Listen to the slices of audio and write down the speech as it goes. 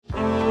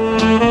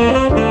Hello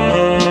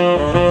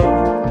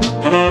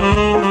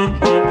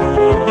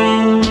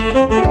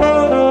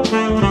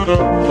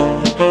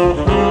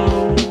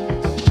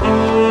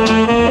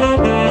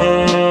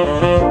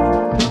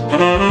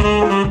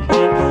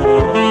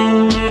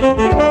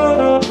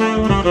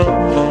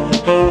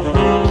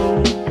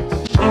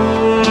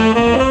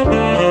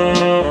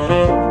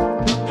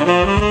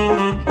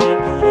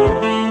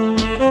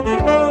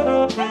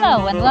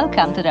and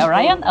welcome to the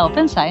Orion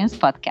Open Science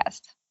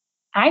Podcast.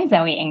 I'm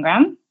Zoe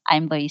Ingram.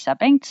 I'm Louisa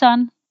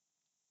Bengtsson.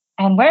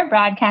 And we're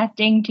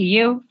broadcasting to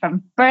you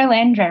from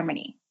Berlin,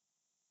 Germany.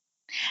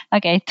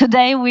 Okay,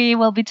 today we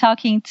will be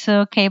talking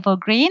to Cable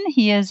Green.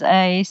 He is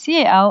a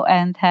CEO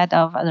and head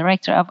of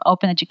director of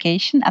open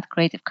education at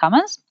Creative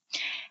Commons.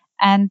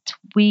 And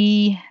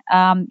we're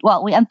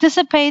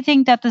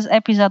anticipating that this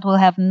episode will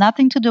have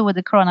nothing to do with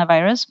the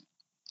coronavirus,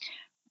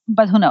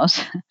 but who knows?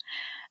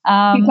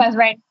 Because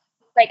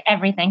like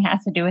everything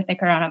has to do with the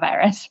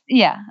coronavirus.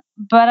 Yeah,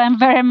 but I'm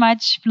very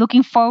much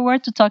looking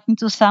forward to talking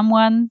to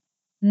someone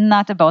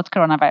not about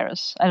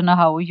coronavirus. I don't know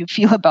how you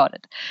feel about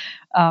it.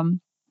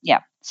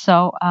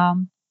 So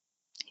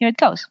here it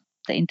goes.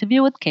 The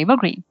interview with Cable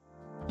Green.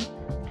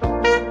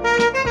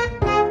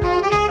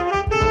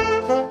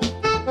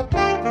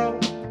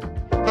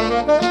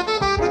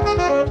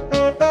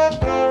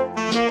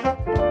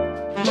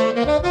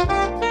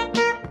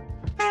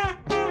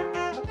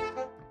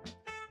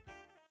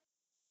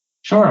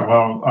 Sure.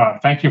 Well,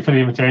 thank you for the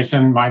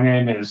invitation. My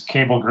name is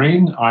Cable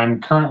Green.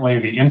 I'm currently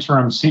the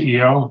interim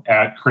CEO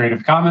at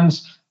Creative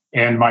Commons,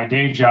 and my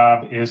day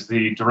job is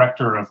the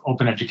director of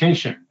open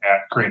education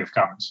at Creative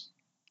Commons.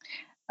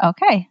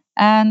 Okay.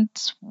 And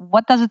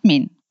what does it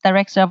mean?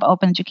 Director of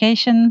open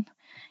education,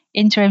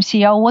 interim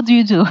CEO. What do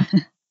you do?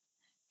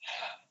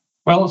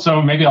 Well,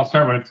 so maybe I'll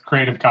start with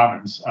Creative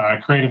Commons.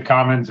 Creative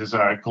Commons is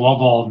a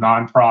global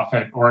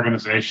nonprofit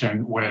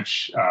organization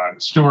which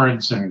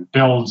stewards and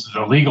builds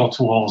the legal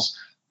tools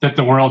that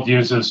the world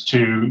uses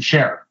to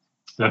share,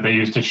 that they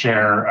use to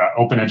share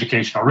open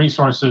educational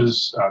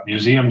resources.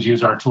 Museums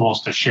use our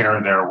tools to share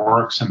their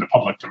works in the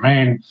public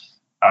domain.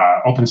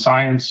 Open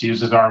Science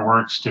uses our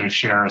works to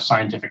share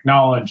scientific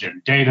knowledge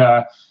and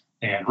data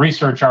and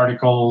research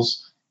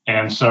articles.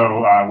 And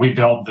so we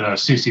build the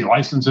CC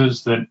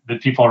licenses that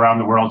people around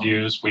the world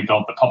use. We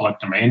build the public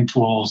domain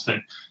tools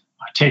that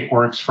take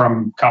works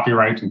from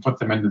copyright and put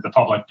them into the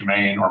public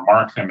domain or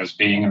mark them as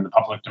being in the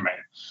public domain.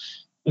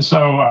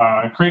 So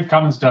Creative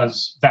Commons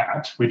does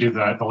that. We do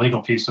the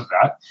legal piece of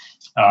that.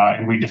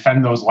 And we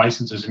defend those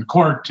licenses in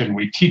court, and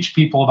we teach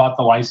people about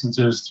the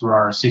licenses through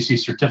our CC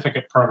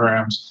certificate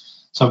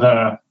programs. So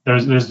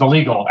there's the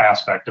legal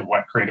aspect of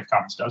what Creative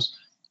Commons does.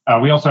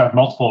 We also have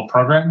multiple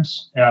program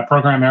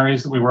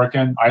areas that we work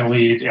in. I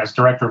lead, as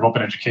director of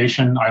open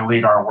education, I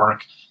lead our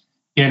work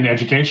in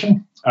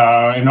education.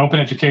 And open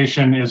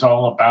education is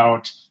all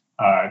about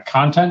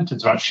content.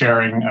 It's about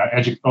sharing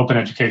open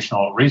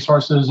educational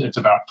resources. It's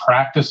about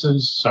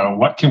practices. So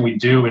what can we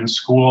do in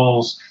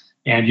schools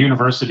and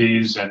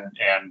universities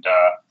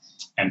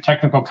and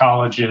technical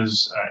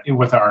colleges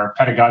with our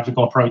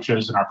pedagogical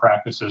approaches and our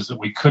practices that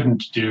we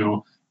couldn't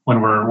do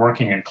when we're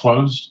working in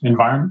closed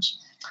environments.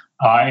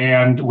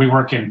 And we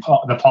work in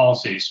the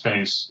policy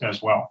space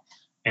as well.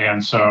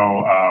 And so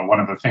one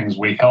of the things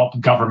we help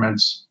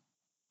governments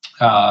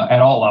at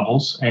all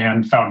levels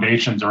and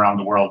foundations around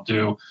the world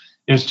do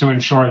is to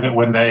ensure that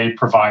when they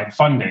provide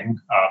funding,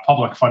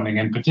 public funding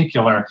in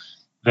particular,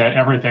 that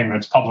everything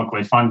that's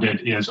publicly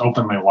funded is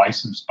openly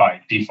licensed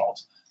by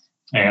default.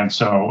 And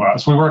so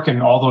we work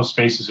in all those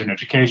spaces in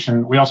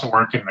education. We also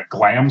work in the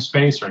GLAM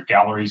space, or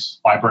galleries,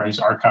 libraries,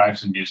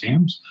 archives, and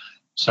museums.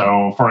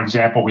 So, for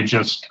example, we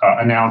just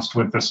announced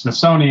with the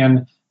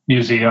Smithsonian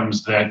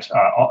museums that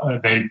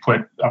they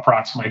put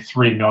approximately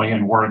 3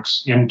 million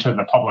works into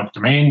the public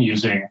domain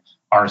using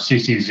our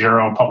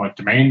CC0 public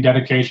domain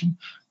dedication.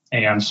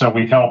 And so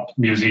we help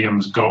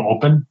museums go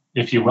open,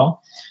 if you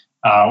will.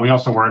 We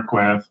also work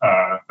with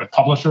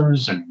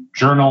publishers and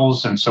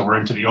journals, and so we're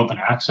into the open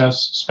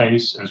access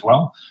space as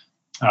well.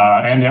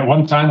 And at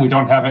one time, we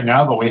don't have it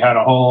now, but we had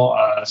a whole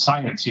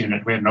science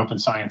unit. We had an open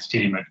science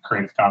team at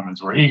Creative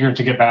Commons. We're eager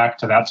to get back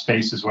to that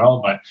space as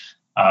well, but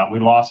we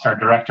lost our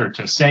director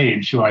to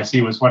Sage, who I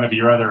see was one of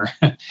your other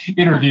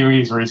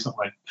interviewees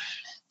recently.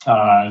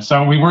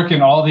 So we work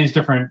in all these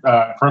different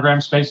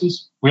program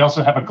spaces. We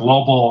also have a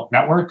global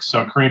network.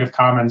 So Creative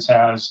Commons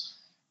has,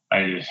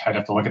 I'd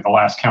have to look at the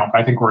last count,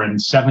 but I think we're in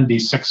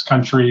 76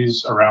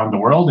 countries around the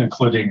world,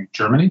 including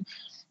Germany.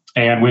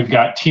 And we've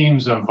got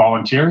teams of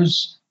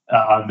volunteers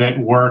that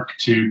work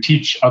to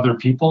teach other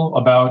people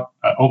about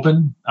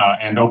open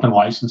and open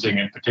licensing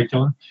in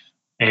particular.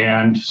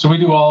 And so we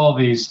do all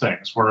these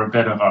things. We're a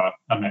bit of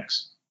a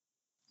mix.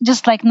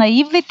 Just like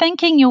naively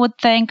thinking, you would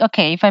think,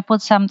 okay, if I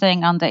put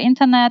something on the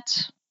internet,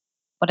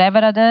 whatever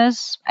it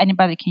is,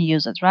 anybody can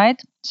use it,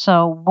 right?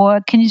 So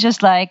what can you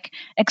just like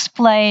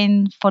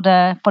explain for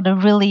the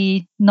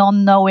really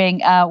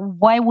non-knowing,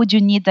 why would you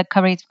need the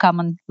Creative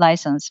Commons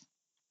license?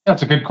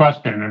 That's a good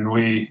question, and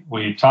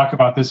we talk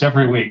about this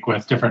every week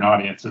with different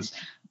audiences.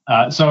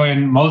 So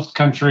in most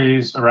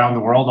countries around the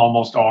world,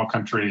 almost all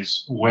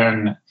countries,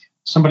 when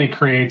somebody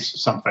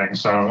creates something,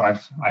 so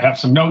I have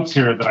some notes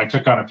here that I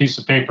took on a piece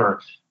of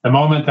paper. The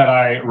moment that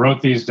I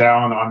wrote these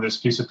down on this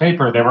piece of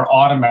paper, they were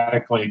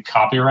automatically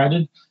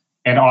copyrighted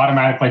and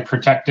automatically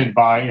protected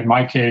by, in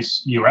my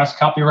case, US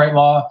copyright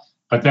law.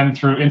 But then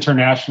through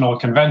international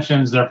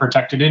conventions, they're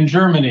protected in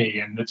Germany,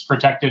 and it's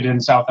protected in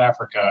South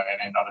Africa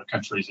and in other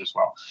countries as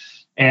well.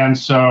 And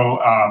so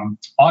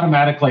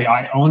automatically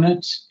I own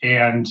it,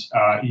 and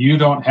you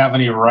don't have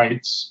any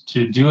rights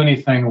to do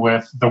anything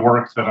with the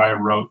work that I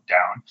wrote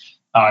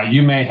down.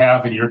 You may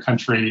have in your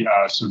country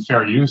some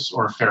fair use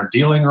or fair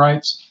dealing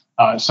rights.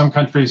 Some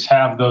countries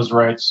have those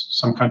rights,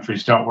 some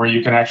countries don't, where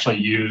you can actually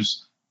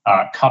use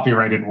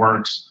copyrighted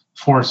works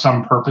for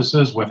some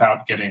purposes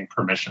without getting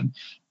permission.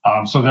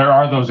 So there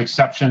are those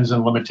exceptions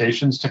and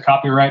limitations to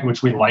copyright,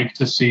 which we like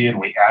to see, and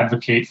we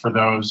advocate for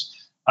those.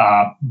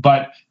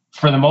 But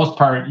for the most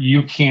part,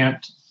 you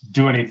can't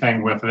do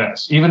anything with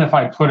this. Even if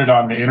I put it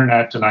on the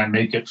internet and I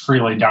make it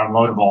freely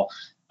downloadable,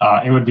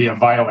 it would be a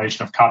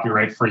violation of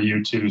copyright for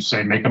you to,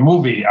 say, make a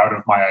movie out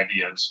of my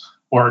ideas,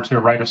 or to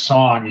write a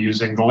song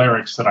using the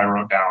lyrics that I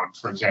wrote down,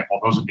 for example.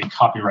 Those would be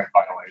copyright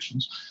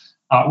violations,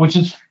 which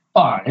is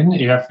fine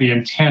if the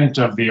intent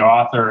of the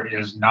author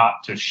is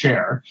not to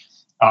share.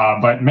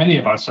 But many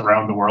of us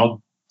around the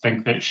world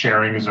think that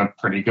sharing is a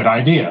pretty good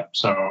idea.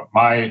 So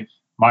my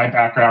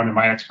background and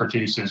my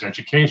expertise is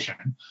education.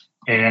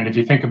 And if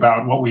you think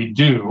about what we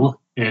do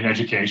in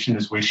education,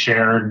 is we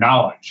share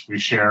knowledge, we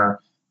share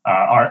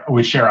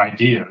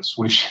ideas.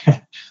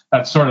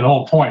 That's sort of the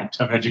whole point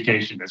of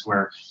education, is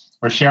we're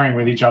sharing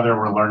with each other,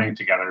 we're learning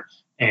together.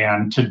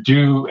 And to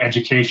do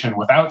education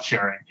without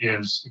sharing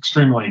is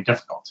extremely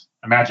difficult.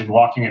 Imagine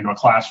walking into a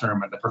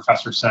classroom and the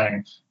professor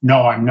saying,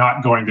 "No, I'm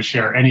not going to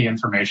share any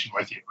information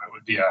with you." It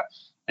would be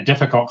a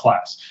difficult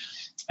class.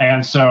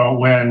 And so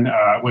when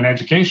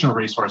educational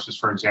resources,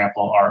 for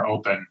example, are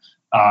open,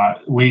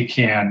 we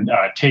can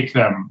take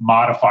them,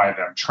 modify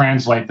them,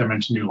 translate them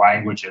into new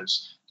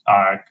languages,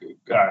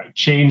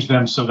 change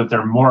them so that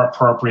they're more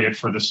appropriate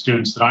for the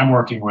students that I'm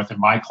working with in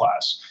my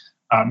class.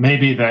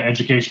 Maybe the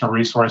educational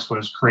resource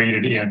was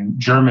created in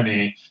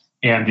Germany,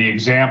 and the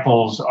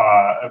examples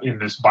in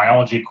this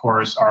biology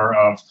course are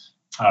of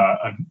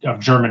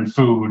German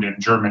food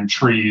and German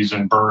trees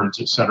and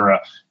birds,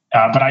 etc.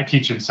 But I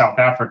teach in South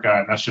Africa,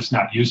 and that's just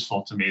not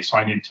useful to me. So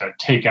I need to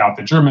take out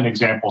the German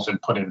examples and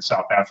put in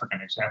South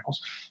African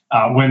examples.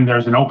 When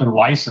there's an open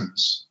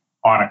license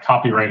on a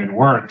copyrighted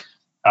work,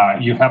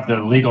 you have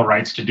the legal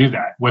rights to do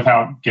that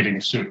without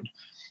getting sued.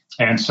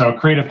 And so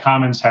Creative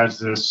Commons has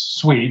this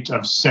suite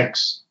of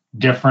 6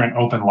 different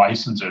open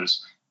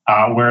licenses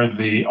where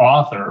the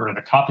author or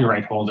the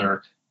copyright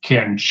holder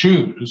can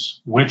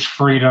choose which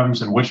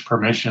freedoms and which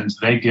permissions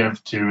they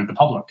give to the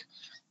public.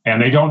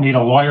 And they don't need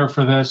a lawyer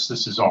for this.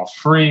 This is all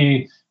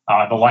free.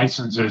 The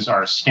licenses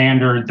are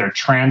standard. They're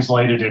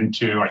translated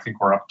into, I think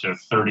we're up to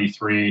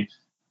 33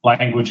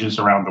 languages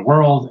around the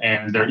world,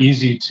 and they're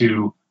easy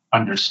to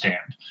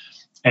understand.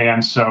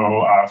 And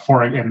so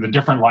and the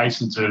different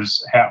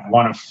licenses have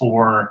one of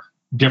 4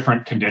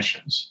 different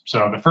conditions.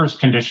 So the first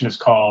condition is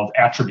called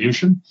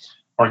attribution,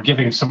 or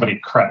giving somebody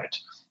credit.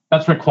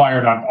 That's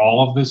required on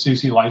all of the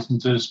CC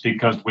licenses,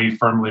 because we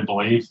firmly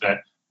believe that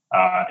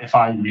if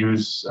I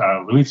use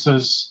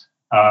Luisa's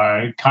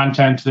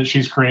content that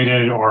she's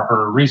created, or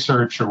her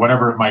research, or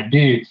whatever it might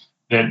be,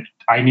 that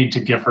I need to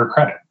give her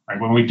credit. Right?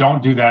 When we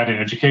don't do that in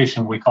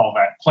education, we call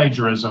that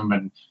plagiarism,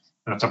 and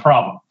that's a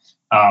problem.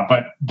 But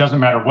it doesn't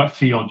matter what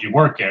field you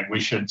work in, we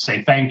should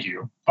say thank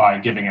you by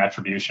giving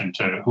attribution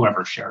to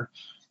whoever shared.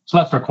 So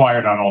that's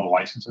required on all the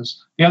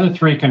licenses. The other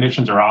 3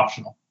 conditions are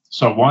optional.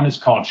 So one is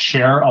called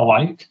share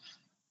alike.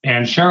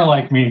 And share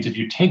alike means if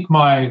you take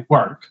my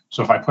work,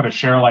 so if I put a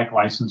share alike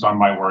license on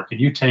my work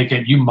and you take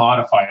it, you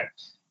modify it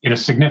in a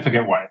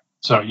significant way.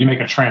 So you make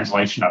a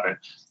translation of it,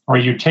 or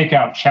you take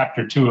out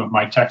chapter 2 of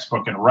my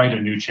textbook and write a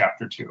new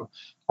chapter 2,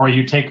 or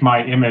you take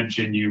my image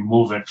and you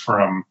move it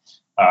from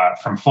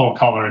full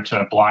color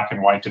to black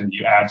and white, and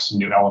you add some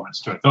new elements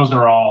to it. Those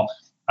are all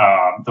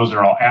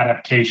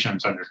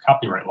adaptations under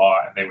copyright law,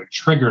 and they would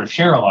trigger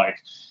share alike.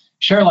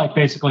 Share alike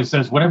basically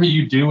says whatever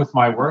you do with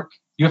my work,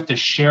 you have to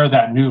share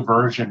that new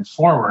version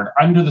forward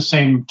under the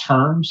same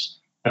terms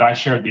that I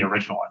shared the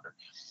original under.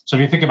 So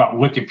if you think about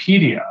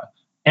Wikipedia,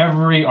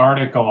 every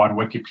article on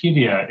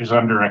Wikipedia is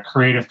under a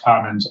Creative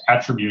Commons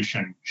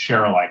attribution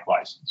share alike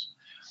license.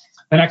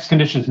 The next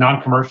condition is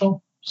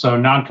non-commercial. So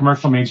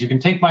non-commercial means you can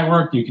take my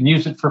work, you can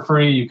use it for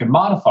free, you can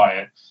modify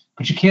it,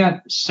 but you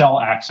can't sell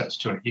access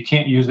to it. You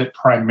can't use it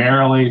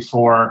primarily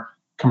for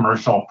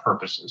commercial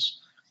purposes.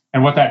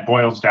 And what that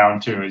boils down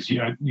to is,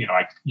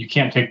 you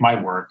can't take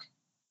my work,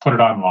 put it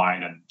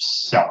online, and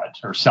sell it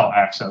or sell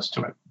access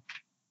to it.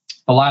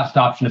 The last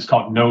option is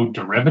called no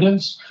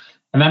derivatives,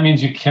 and that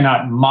means you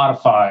cannot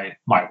modify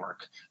my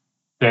work.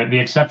 The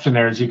exception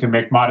there is you can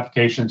make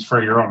modifications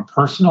for your own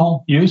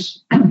personal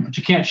use, but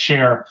you can't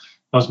share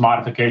those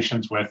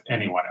modifications with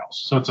anyone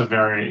else. So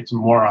it's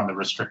more on the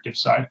restrictive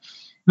side.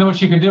 Then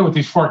what you can do with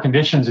these 4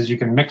 conditions is you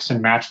can mix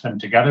and match them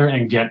together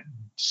and get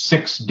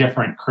 6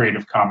 different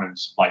Creative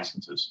Commons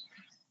licenses.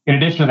 In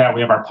addition to that,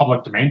 we have our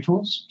public domain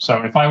tools.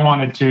 So if I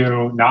wanted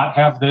to not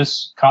have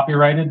this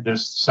copyrighted,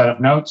 this set of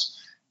notes,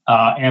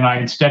 and I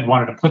instead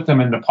wanted to put them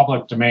in the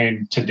public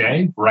domain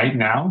today, right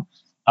now,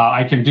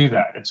 I can do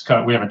that.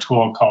 We have a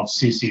tool called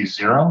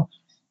CC0,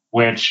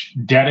 which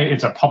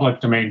it's a public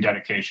domain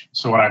dedication.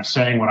 So what I'm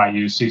saying when I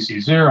use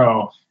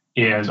CC0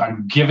 is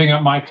I'm giving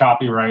up my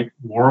copyright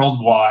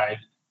worldwide,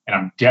 and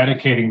I'm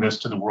dedicating this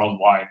to the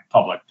worldwide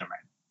public domain.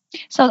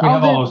 So we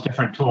have all those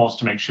different tools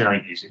to make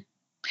sharing easy.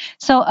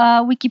 So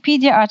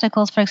Wikipedia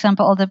articles, for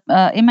example, all the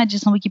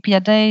images on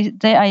Wikipedia,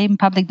 they are in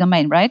public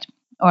domain, right?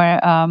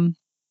 Or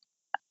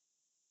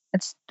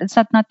is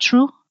that not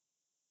true?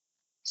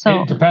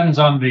 So it depends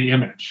on the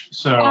image.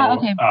 So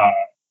okay.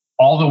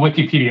 All the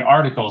Wikipedia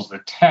articles, the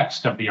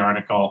text of the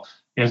article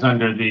is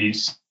under the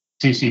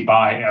CC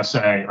BY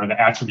SA or the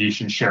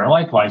Attribution Share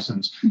Alike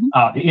license.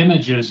 Mm-hmm. The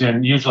images,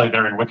 and usually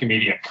they're in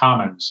Wikimedia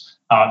Commons,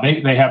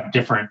 they have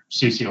different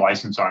CC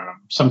license on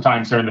them.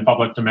 Sometimes they're in the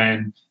public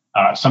domain.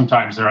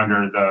 Sometimes they're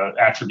under the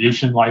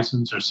Attribution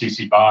license or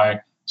CC BY.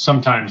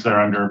 Sometimes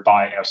they're under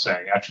BY SA,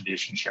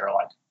 Attribution Share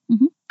Alike.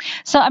 Mm-hmm.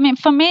 So, I mean,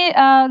 for me,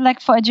 like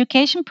for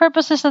education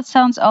purposes, that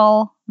sounds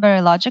all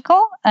very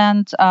logical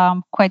and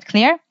quite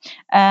clear.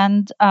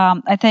 And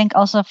I think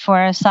also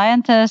for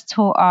scientists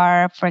who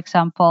are, for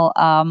example,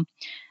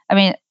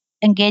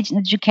 engaged in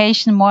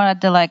education more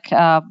at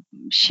the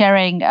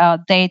sharing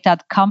data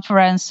at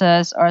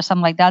conferences or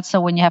something like that.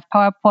 So when you have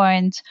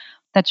PowerPoint,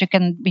 that you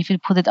can, if you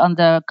put it on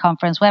the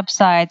conference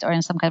website or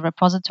in some kind of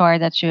repository,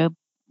 that you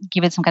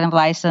give it some kind of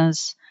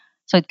license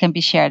so it can be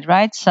shared,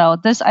 right? So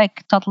this, I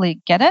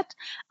totally get it.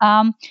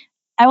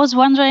 I was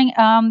wondering,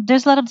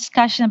 there's a lot of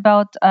discussion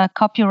about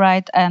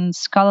copyright and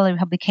scholarly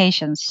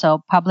publications,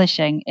 so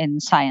publishing in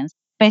science.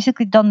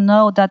 Basically don't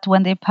know that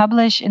when they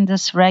publish in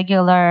this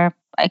regular,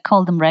 I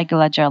call them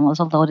regular journals,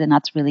 although they're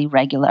not really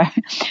regular,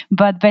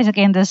 but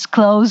basically in this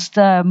closed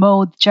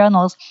mode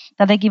journals,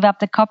 that they give up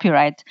the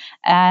copyright.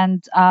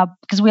 And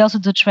because we also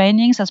do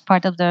trainings as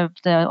part of the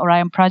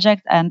Orion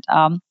project, and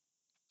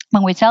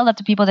when we tell that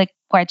to people, they're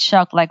quite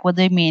shocked, like, what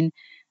do you mean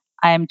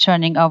I'm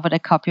turning over the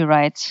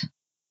copyright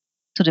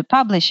to the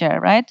publisher,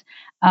 right?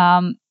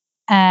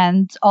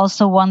 And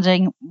also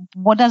wondering,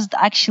 what does it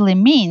actually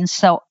mean?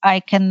 So I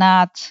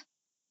cannot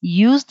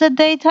use the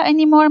data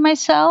anymore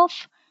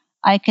myself?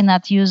 I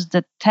cannot use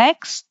the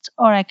text,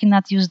 or I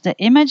cannot use the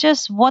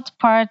images? What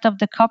part of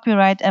the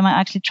copyright am I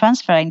actually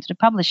transferring to the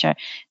publisher?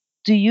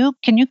 Can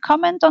you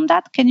comment on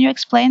that? Can you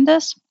explain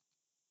this?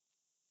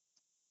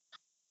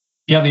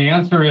 Yeah, the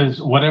answer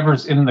is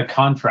whatever's in the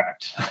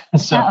contract.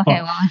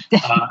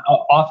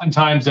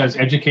 Oftentimes as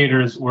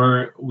educators,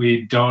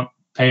 we don't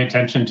pay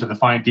attention to the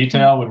fine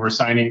detail when we're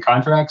signing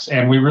contracts,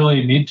 and we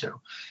really need to.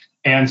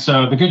 And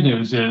so the good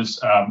news is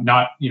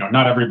not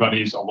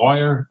everybody's a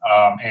lawyer,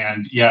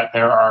 and yet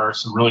there are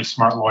some really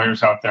smart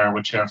lawyers out there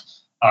which have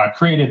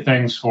created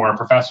things for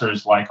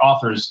professors like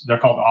authors. They're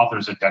called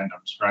authors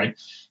addendums, right?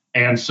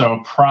 And so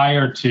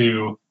prior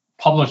to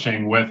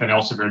publishing with an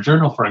Elsevier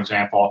journal, for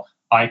example,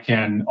 I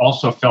can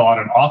also fill out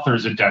an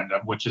author's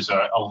addendum, which is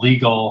a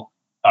legal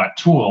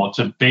tool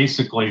to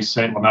basically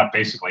say, well, not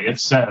basically, it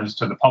says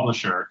to the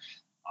publisher,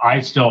 I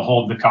still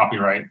hold the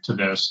copyright to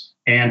this,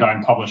 and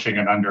I'm publishing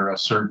it under a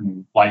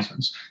certain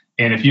license.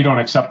 And if you don't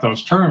accept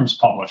those terms,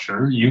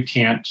 publisher, you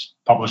can't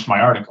publish my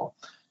article.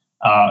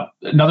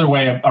 Another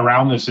way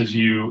around this is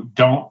you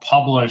don't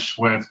publish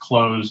with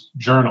closed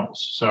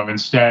journals. So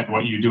instead,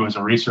 what you do as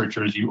a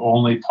researcher is you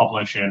only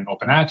publish in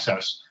open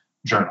access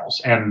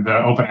journals. And the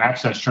open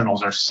access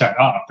journals are set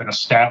up and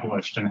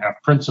established and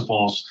have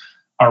principles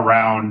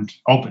around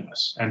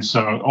openness. And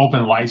so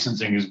open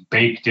licensing is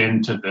baked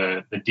into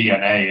the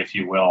DNA, if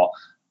you will,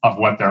 of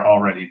what they're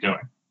already doing.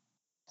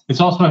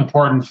 It's also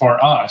important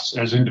for us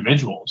as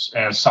individuals,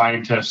 as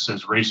scientists,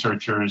 as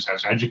researchers,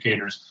 as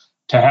educators,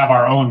 to have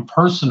our own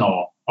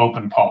personal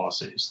open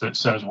policies that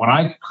says, when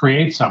I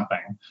create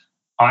something,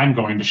 I'm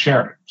going to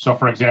share it. So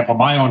for example,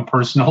 my own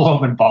personal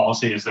open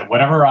policy is that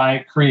whatever I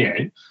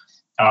create,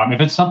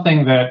 if it's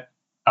something that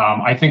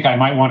I think I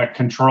might want to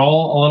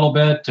control a little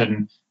bit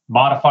and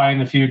modify in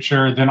the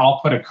future, then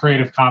I'll put a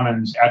Creative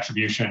Commons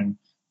attribution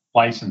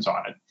license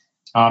on it.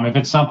 If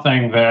it's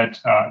something that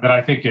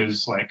I think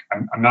is like,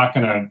 I'm not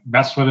going to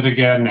mess with it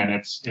again, and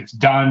it's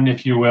done,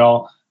 if you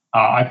will,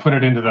 I put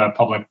it into the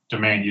public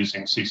domain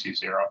using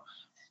CC0.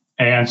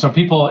 And so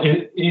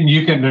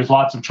there's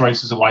lots of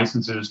choices of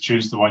licenses.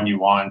 Choose the one you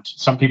want.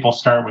 Some people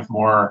start with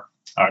more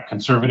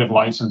conservative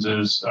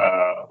licenses,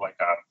 like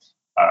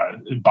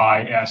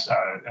buy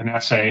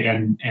an SA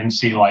and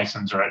NC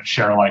license or a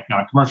share alike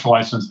non-commercial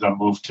license. They'll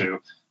move to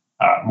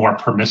more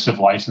permissive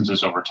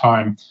licenses over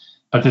time.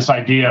 But this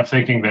idea of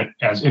thinking that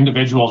as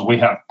individuals we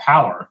have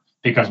power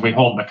because we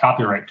hold the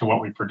copyright to what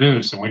we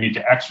produce, and we need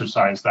to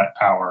exercise that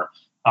power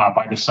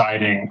by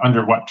deciding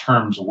under what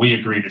terms we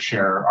agree to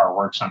share our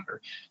works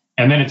under.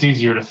 And then it's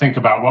easier to think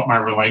about what my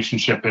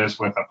relationship is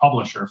with a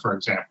publisher, for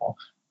example.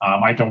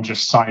 I don't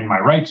just sign my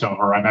rights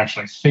over. I'm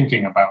actually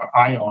thinking about,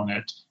 I own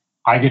it.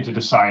 I get to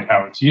decide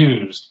how it's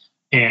used.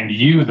 And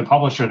you, the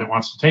publisher that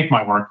wants to take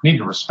my work, need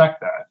to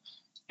respect that.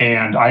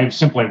 And I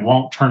simply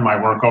won't turn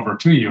my work over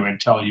to you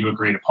until you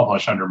agree to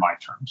publish under my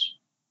terms.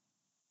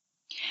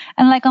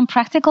 And like on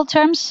practical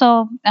terms,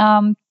 so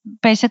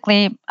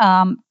basically,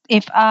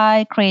 if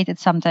I created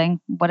something,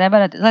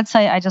 whatever, let's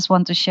say I just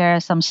want to share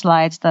some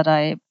slides that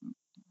I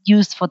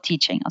used for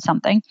teaching or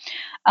something,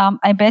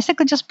 I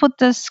basically just put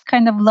this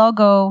kind of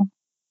logo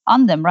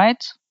on them,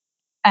 right?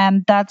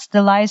 And that's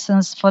the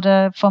license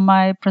for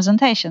my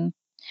presentation.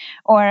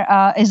 Or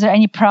is there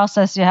any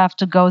process you have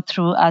to go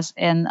through, as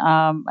in,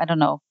 I don't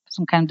know,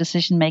 some kind of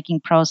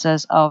decision-making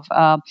process of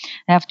you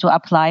have to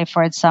apply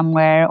for it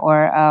somewhere,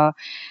 or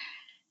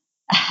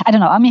I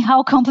don't know. I mean,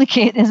 how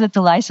complicated is it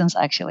to license,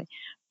 actually?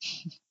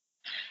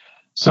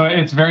 So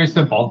it's very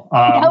simple.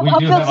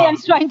 Obviously, I'm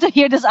trying to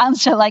hear this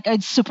answer like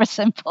it's super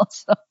simple.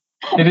 So.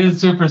 It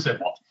is super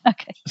simple.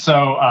 Okay.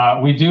 So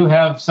we do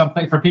have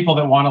something for people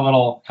that want a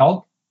little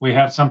help. We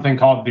have something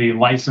called the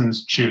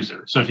license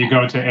chooser. So if you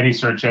go to any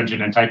search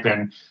engine and type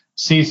in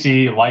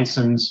CC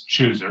license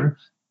chooser,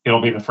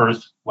 it'll be the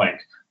first link.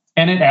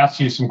 And it asks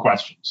you some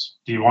questions.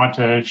 Do you want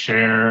to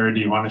share? Do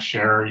you want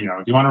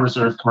to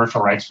reserve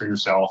commercial rights for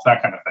yourself?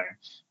 That kind of thing.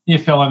 You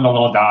fill in the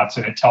little dots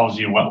and it tells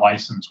you what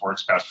license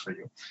works best for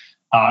you.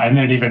 And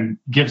then it even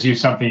gives you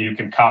something you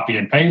can copy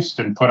and paste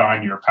and put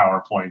on your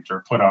PowerPoint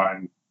or put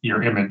on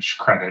your image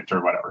credit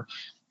or whatever.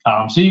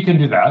 So you can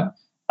do that.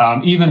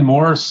 Even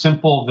more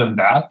simple than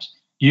that,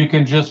 you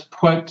can just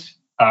put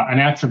an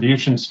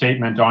attribution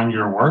statement on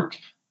your work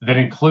that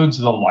includes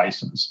the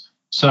license.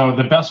 So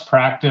the best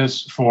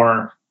practice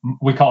for,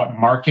 we call it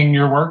marking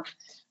your work.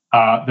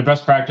 The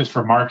best practice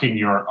for marking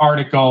your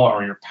article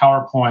or your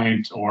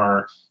PowerPoint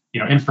or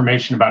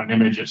information about an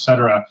image,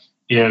 etc.,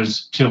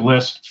 is to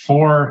list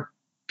 4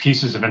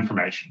 pieces of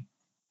information: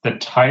 the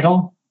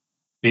title,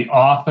 the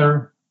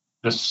author,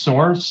 the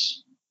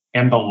source,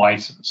 and the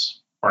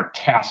license, or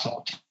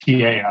TASL,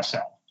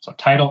 T-A-S-L. So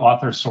title,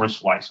 author,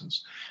 source,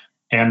 license.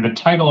 And the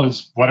title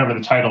is whatever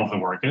the title of the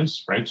work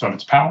is, right? So if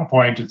it's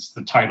PowerPoint, it's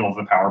the title of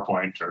the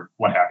PowerPoint or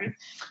what have you.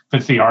 If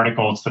it's the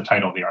article, it's the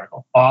title of the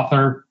article.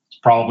 Author, it's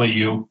probably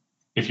you,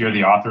 if you're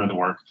the author of the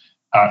work.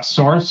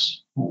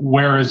 Source,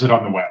 where is it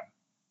on the web,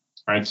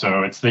 right?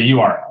 So it's the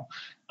URL.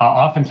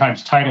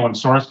 Oftentimes, title and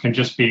source can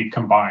just be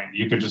combined.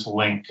 You could just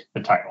link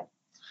the title.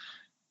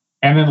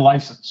 And then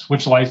license.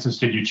 Which license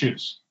did you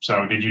choose?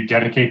 So did you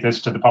dedicate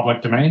this to the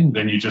public domain?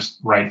 Then you just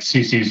write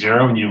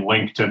CC0 and you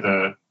link to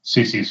the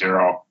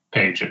CC0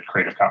 page at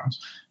Creative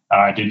Commons.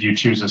 Did you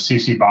choose a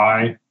CC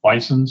BY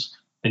license?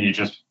 Then you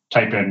just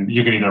type in,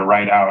 you could either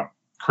write out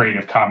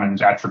Creative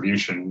Commons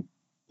attribution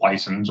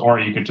license, or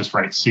you could just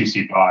write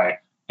CC BY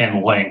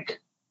and link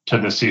to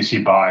the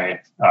CC BY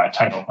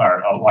title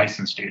or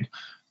license deed.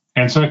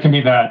 And so it can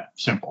be that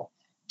simple.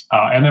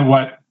 And then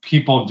what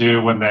people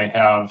do when they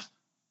have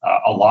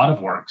a lot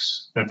of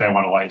works that they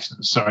want to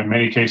license. So in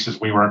many cases,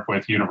 we work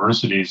with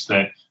universities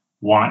that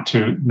want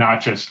to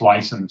not just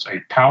license a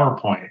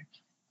PowerPoint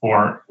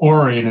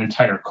or an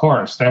entire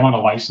course. They want to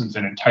license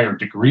an entire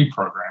degree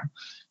program.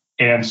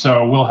 And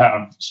so we'll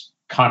have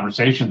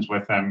conversations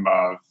with them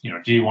of,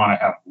 do you want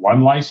to have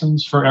one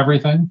license for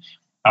everything?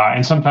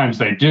 And sometimes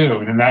they do.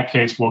 And in that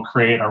case, we'll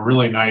create a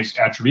really nice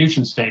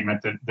attribution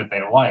statement that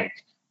they like.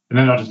 And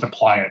then they'll just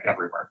apply it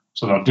everywhere.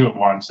 So they'll do it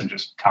once and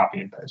just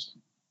copy and paste.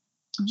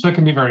 So it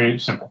can be very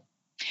simple.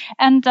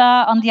 And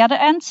on the other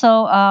end,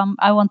 so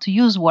I want to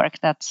use work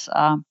that's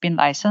been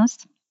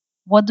licensed.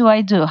 What do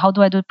I do? How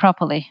do I do it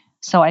properly?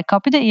 So I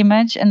copy the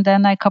image and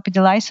then I copy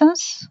the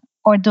license,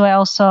 or do I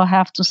also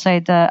have to say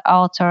the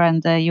author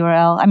and the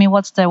URL? I mean,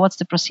 what's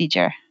the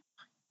procedure?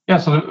 Yeah.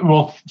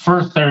 So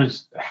first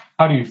there's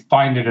how do you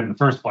find it in the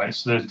first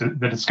place? There's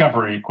the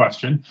discovery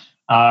question.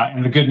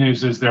 And the good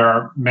news is there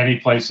are many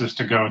places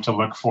to go to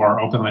look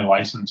for openly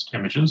licensed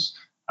images.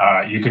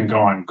 You can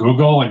go on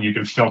Google and you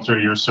can filter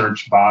your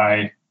search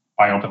by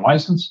open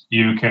license.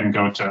 You can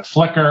go to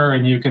Flickr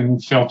and you can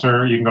go to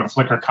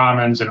Flickr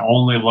Commons and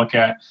only look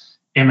at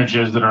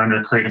images that are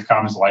under Creative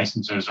Commons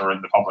licenses or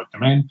in the public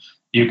domain.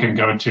 You can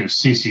go to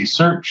CC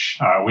Search.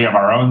 We have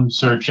our own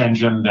search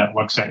engine that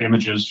looks at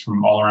images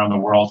from all around the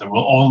world and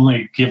will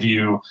only give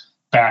you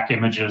back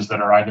images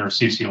that are either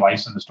CC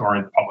licensed or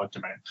in the public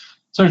domain.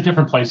 So there's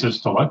different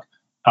places to look.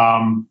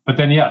 But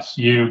then yes,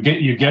 you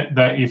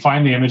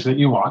find the image that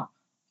you want.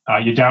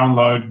 You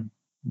download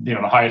the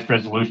highest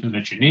resolution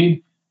that you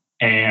need,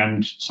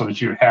 and so that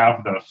you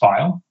have the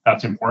file.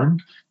 That's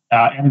important.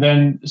 And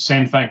then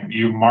same thing,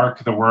 you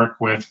mark the work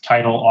with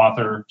title,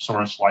 author,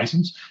 source,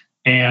 license.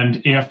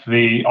 And if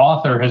the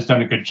author has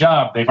done a good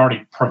job, they've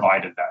already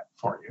provided that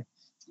for you.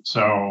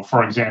 So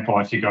for example,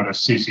 if you go to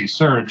CC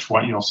Search,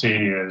 what you'll see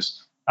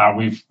is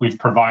we've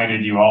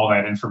provided you all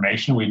that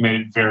information. We've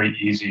made it very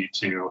easy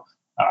to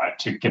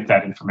get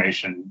that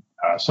information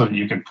so that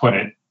you can put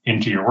it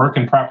into your work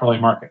and properly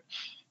mark it.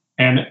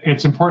 And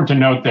it's important to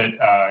note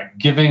that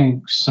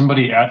giving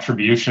somebody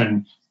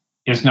attribution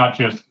is not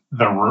just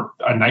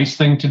a nice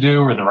thing to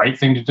do or the right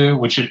thing to do,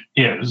 which it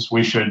is.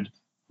 We should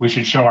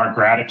show our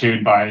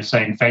gratitude by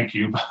saying thank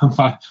you.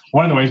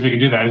 One of the ways we can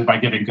do that is by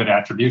giving good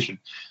attribution.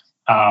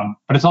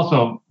 But it's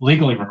also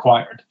legally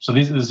required. So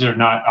these are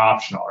not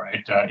optional,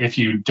 right? If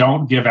you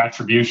don't give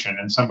attribution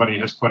and somebody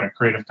has put a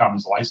Creative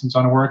Commons license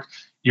on a work,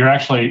 you're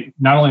actually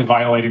not only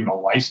violating the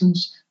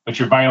license, but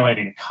you're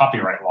violating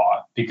copyright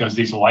law, because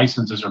these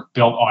licenses are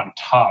built on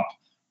top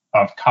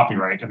of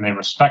copyright and they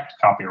respect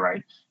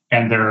copyright,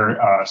 and they're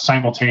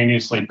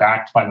simultaneously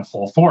backed by the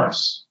full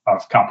force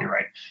of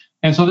copyright.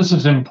 And so this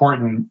is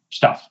important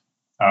stuff.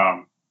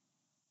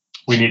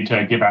 We need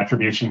to give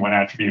attribution when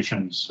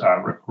attribution's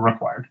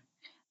required.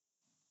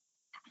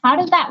 How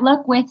does that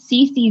look with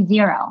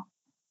CC0?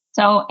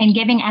 So in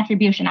giving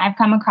attribution, I've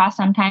come across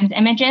sometimes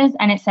images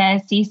and it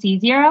says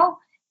CC0,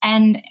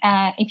 and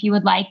if you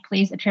would like,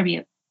 please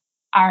attribute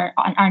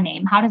our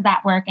name. How does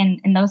that work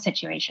in those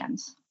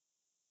situations?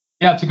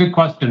 Yeah, it's a good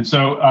question.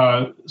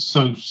 So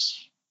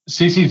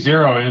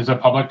CC0 is a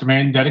public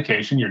domain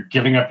dedication. You're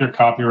giving up your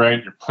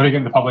copyright, you're putting it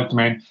in the public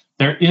domain.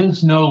 There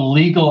is no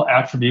legal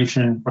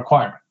attribution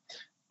requirement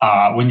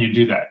when you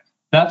do that.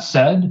 That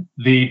said,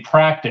 the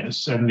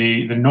practice and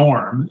the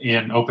norm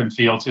in open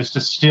fields is to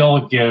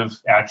still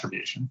give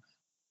attribution.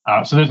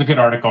 So there's a good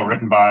article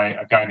written by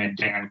a guy named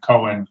Dan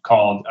Cohen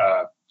called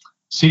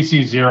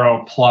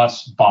CC0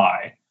 plus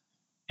by.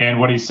 And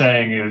what he's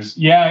saying is,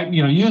 yeah,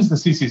 use the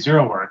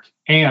CC0 work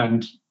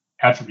and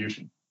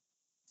attribution,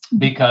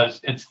 because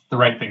it's the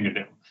right thing to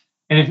do.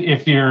 And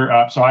if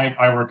you're, so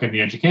I work in the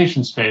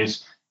education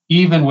space,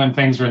 even when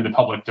things are in the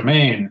public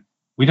domain,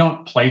 we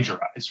don't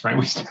plagiarize, right?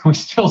 We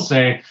still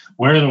say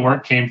where the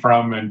work came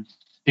from, and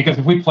because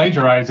if we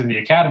plagiarize in the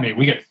academy,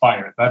 we get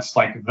fired. That's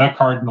like the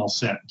cardinal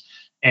sin.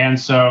 And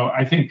so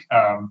I think,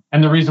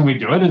 and the reason we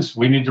do it is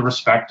we need to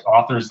respect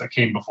authors that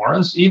came before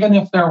us, even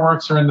if their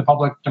works are in the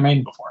public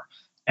domain before.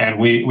 And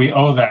we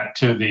owe that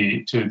to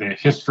the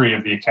history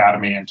of the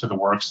academy and to the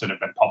works that have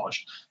been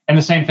published. And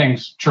the same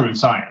thing's true in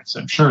science.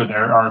 I'm sure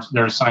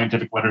there's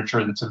scientific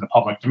literature that's in the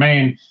public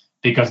domain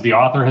because the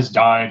author has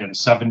died and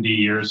 70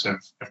 years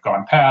have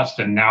gone past,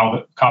 and now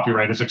the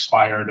copyright has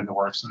expired and the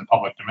work's in the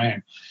public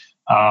domain.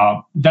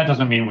 That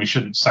doesn't mean we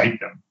shouldn't cite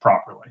them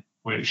properly.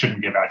 We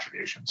shouldn't give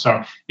attribution.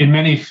 So in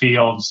many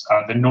fields,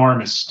 the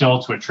norm is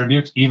still to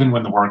attribute, even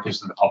when the work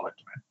is in the public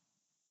domain.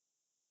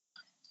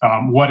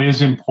 What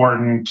is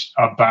important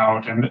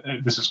about, and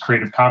this is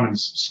Creative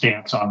Commons'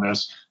 stance on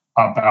this,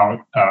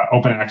 about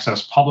open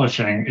access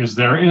publishing, is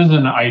there is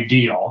an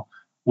ideal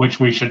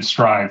which we should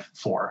strive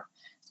for.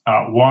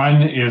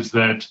 One is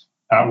that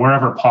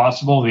wherever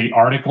possible, the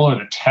article or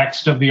the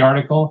text of the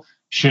article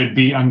should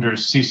be under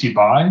CC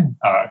BY,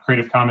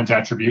 Creative Commons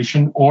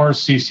Attribution, or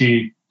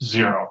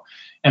CC0.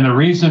 And the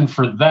reason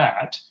for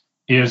that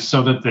is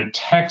so that the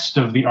text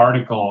of the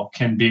article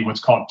can be what's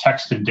called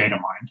text and data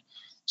mined.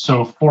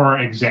 So for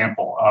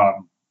example,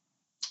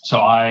 so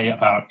I,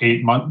 about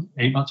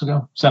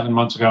 7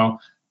 months ago,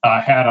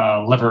 had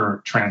a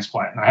liver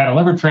transplant. And I had a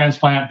liver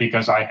transplant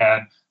because I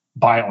had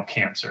bile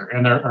cancer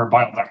or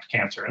bile duct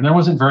cancer. And there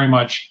wasn't very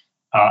much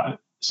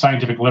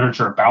scientific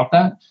literature about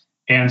that.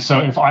 And so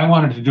if I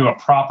wanted to do a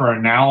proper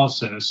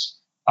analysis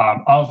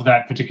of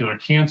that particular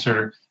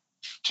cancer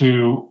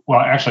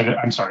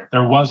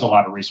there was a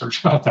lot of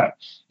research about that.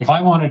 If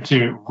I wanted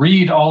to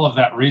read all of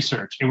that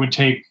research, it would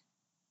take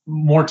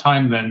more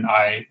time than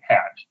I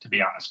had, to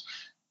be honest.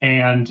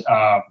 And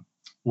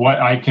what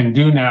I can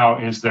do now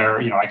is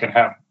I can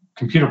have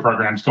computer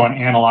programs go and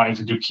analyze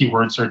and do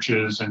keyword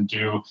searches and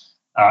do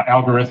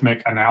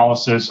algorithmic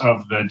analysis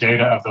of the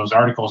data of those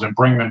articles and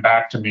bring them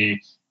back to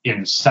me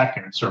in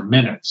seconds or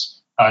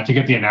minutes to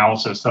get the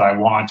analysis that I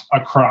want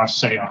across,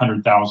 say,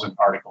 100,000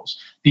 articles.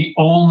 The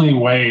only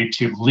way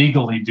to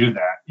legally do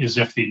that is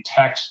if the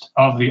text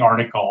of the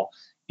article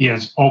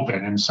is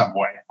open in some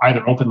way,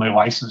 either openly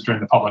licensed or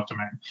in the public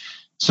domain.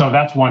 So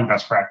that's one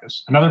best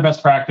practice. Another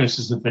best practice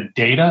is that the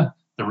data,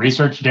 the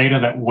research data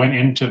that went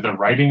into the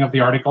writing of the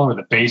article or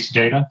the base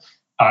data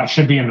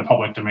should be in the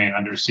public domain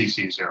under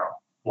CC0.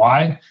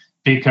 Why?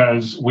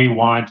 Because we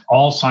want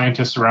all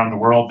scientists around the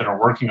world that are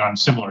working on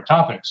similar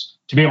topics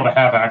to be able to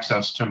have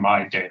access to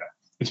my data.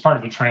 It's part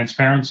of the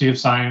transparency of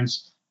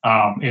science.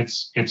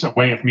 It's a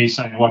way of me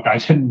saying, look, I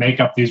didn't make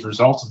up these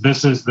results.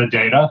 This is the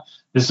data.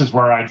 This is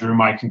where I drew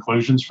my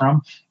conclusions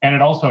from. And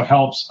it also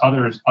helps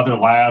other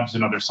labs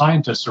and other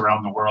scientists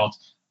around the world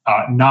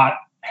not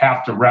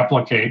have to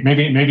replicate.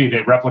 Maybe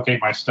they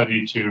replicate my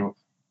study to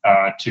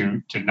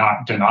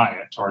not deny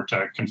it or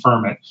to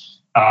confirm it.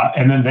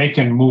 And then they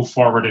can move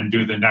forward and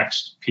do the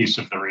next piece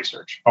of the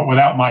research. But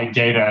without my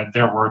data,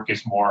 their work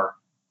is more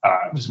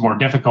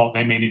difficult.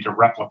 They may need to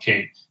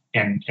replicate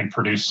and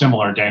produce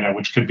similar data,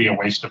 which could be a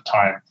waste of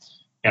time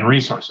and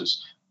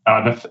resources.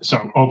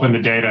 So open the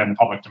data in the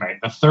public domain.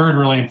 The third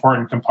really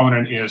important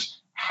component is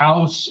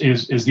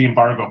the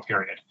embargo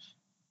period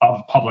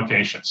of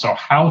publication. So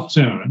how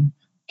soon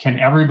can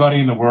everybody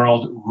in the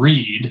world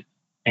read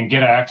and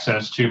get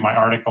access to my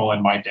article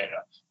and my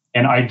data?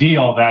 And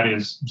ideal, that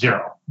is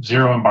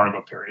zero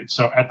embargo period.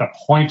 So at the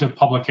point of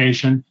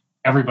publication,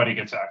 everybody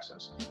gets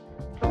access.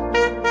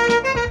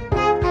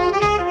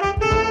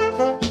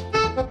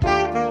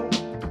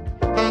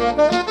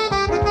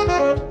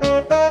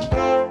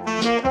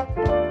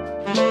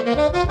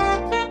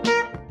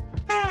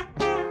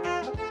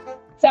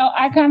 So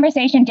our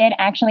conversation did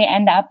actually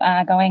end up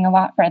going a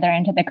lot further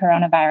into the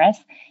coronavirus,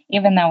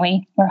 even though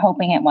we were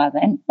hoping it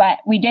wasn't. But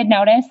we did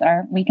notice,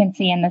 or we can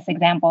see in this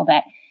example,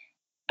 that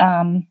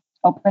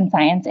open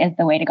science is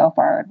the way to go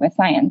forward with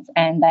science,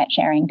 and that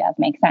sharing does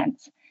make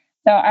sense.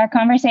 So our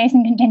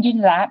conversation continued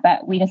to that,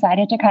 but we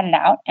decided to cut it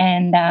out,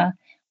 and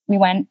we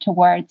went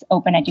towards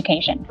open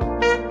education.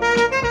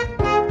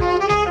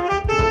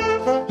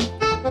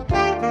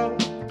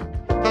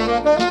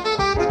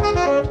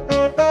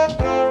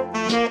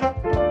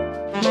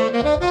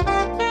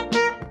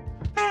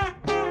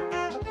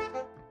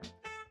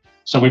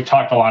 So we've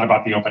talked a lot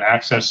about the open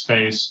access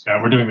space.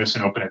 We're doing this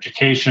in open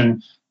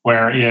education,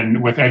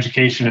 wherein with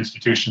education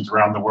institutions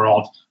around the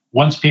world,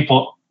 once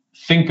people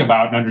think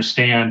about and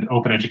understand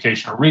open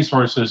educational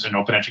resources and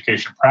open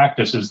education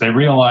practices, they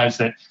realize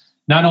that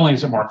not only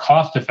is it more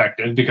cost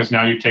effective, because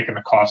now you've taken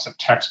the cost of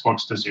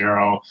textbooks to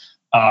zero,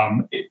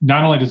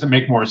 not only does it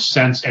make more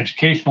sense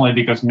educationally,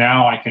 because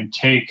now I can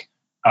take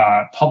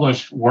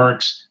published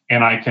works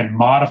and I can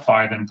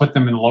modify them, put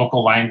them in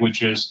local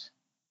languages,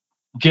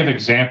 give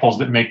examples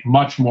that make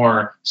much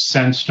more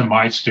sense to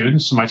my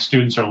students. So my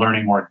students are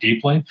learning more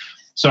deeply.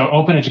 So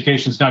open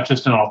education is not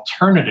just an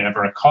alternative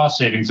or a cost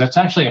savings. That's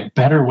actually a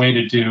better way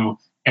to do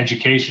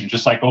education,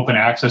 just like open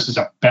access is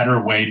a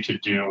better way to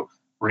do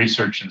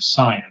research and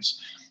science.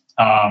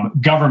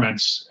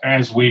 Governments,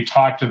 as we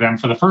talk to them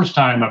for the first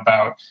time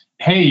about,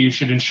 hey, you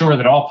should ensure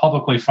that all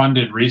publicly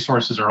funded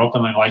resources are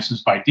openly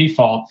licensed by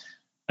default,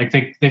 like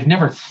they've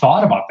never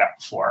thought about that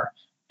before.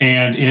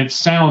 And it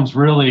sounds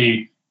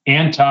really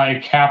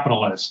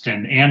anti-capitalist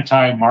and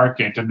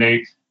anti-market, and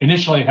they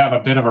initially have a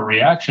bit of a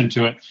reaction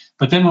to it.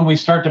 But then when we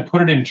start to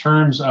put it in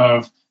terms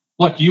of,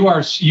 look, you,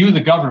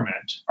 the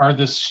government, are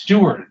the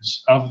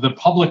stewards of the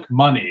public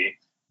money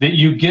that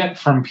you get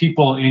from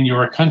people in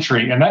your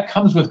country, and that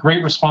comes with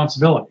great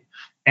responsibility.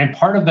 And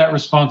part of that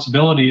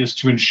responsibility is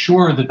to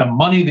ensure that the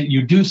money that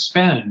you do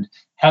spend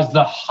has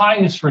the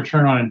highest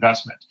return on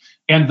investment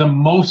and the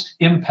most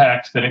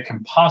impact that it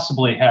can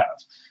possibly have.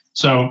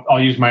 So I'll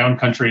use my own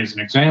country as an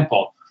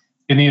example.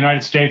 In the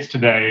United States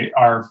today,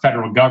 our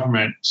federal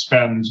government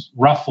spends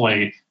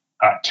roughly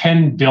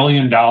 $10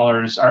 billion,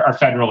 our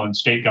federal and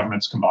state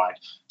governments combined,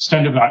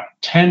 spend about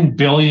 $10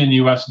 billion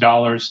US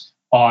dollars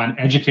on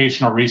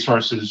educational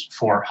resources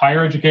for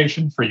higher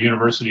education, for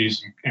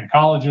universities and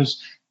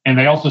colleges. And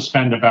they also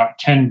spend about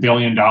 $10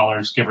 billion,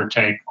 give or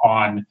take,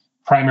 on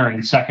primary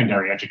and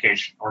secondary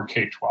education, or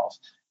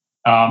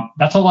K-12.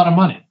 That's a lot of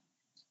money.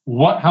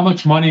 How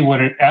much money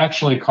would it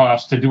actually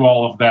cost to do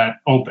all of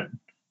that open?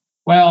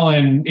 Well,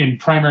 in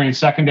primary and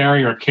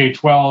secondary, or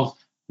K-12,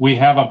 we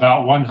have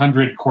about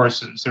 100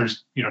 courses.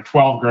 There's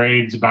 12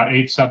 grades, about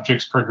 8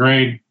 subjects per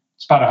grade.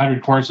 It's about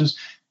 100 courses.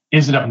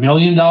 Is it $1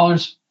 million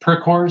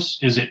per course?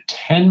 Is it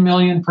 10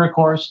 million per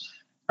course?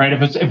 Right?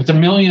 If it's $1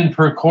 million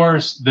per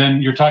course,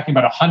 then you're talking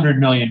about $100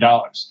 million.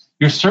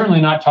 You're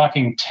certainly not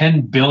talking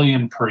 10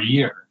 billion per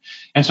year.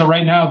 And so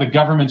right now, the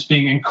government's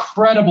being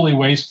incredibly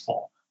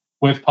wasteful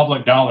with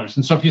public dollars.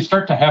 And so if you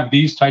start to have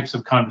these types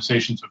of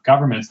conversations with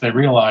governments, they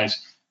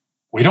realize,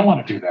 we don't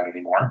want to do that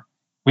anymore.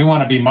 We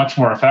want to be much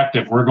more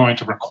effective. We're going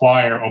to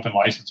require open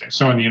licensing.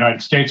 So in the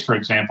United States, for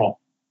example,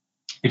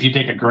 if you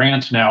take a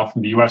grant now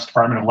from the US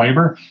Department of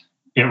Labor,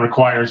 it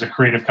requires a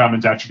Creative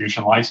Commons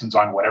attribution license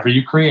on whatever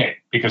you create,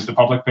 because the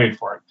public paid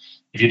for it.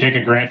 If you take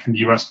a grant from the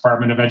US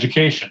Department of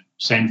Education,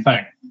 same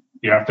thing.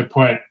 You have to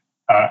put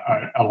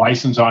a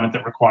license on it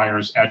that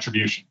requires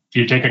attribution. If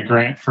you take a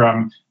grant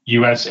from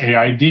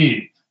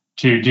USAID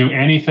to do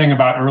anything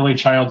about early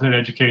childhood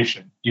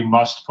education, you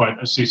must put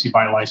a CC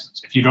BY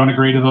license. If you don't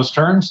agree to those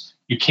terms,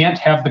 you can't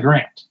have the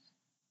grant,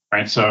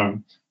 right? So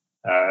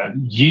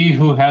ye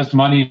who has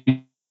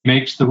money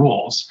makes the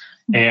rules.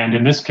 And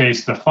in this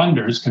case, the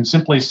funders can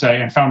simply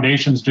say, and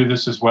foundations do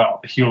this as well,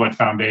 the Hewlett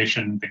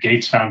Foundation, the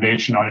Gates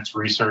Foundation on its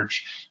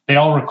research, they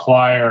all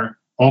require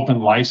open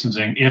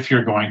licensing if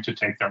you're going to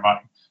take their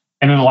money.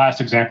 And then the last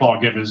example I'll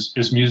give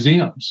is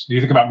museums. You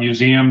think about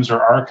museums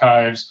or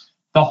archives,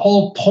 the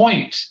whole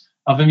point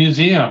of the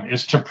museum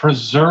is to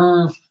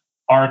preserve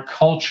our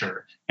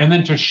culture and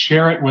then to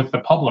share it with the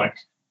public,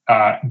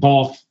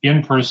 both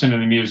in person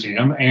in the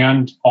museum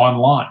and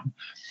online.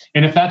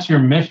 And if that's your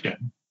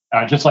mission,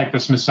 just like the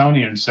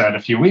Smithsonian said a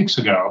few weeks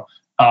ago,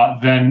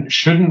 then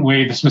shouldn't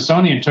we, the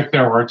Smithsonian took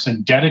their works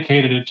and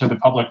dedicated it to the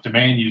public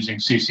domain using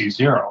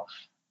CC0.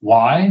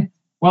 Why?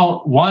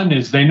 Well, one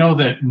is they know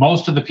that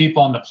most of the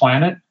people on the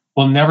planet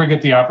will never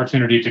get the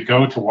opportunity to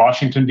go to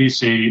Washington,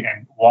 D.C.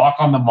 and walk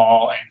on the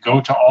mall and go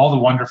to all the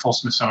wonderful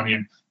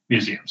Smithsonian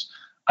museums.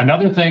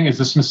 Another thing is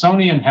the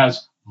Smithsonian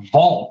has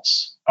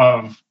vaults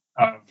of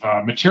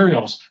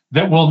materials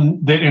that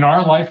in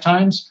our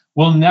lifetimes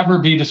will never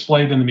be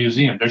displayed in the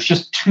museum. There's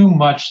just too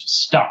much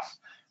stuff.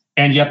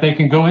 And yet they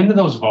can go into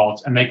those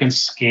vaults and they can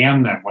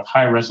scan them with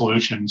high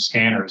resolution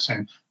scanners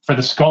and For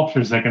the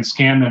sculptures, they can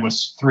scan them with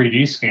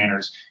 3D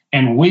scanners.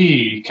 And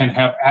we can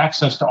have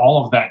access to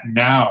all of that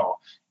now.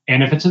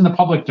 And if it's in the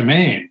public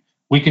domain,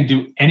 we can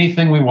do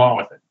anything we want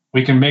with it.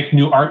 We can make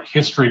new art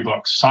history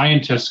books.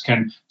 Scientists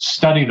can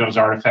study those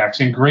artifacts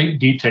in great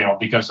detail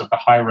because of the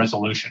high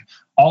resolution.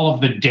 All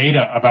of the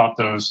data about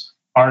those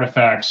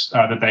artifacts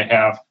that they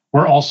have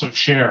were also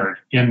shared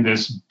in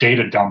this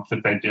data dump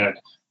that they did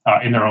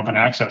in their open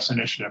access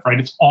initiative, right?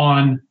 It's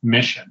on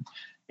mission.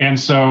 And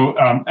so,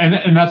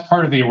 and that's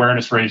part of the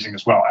awareness raising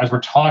as well. As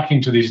we're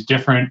talking to these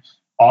different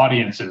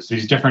audiences,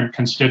 these different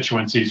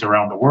constituencies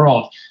around the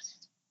world,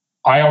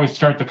 I always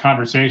start the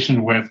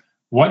conversation with,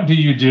 what do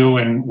you do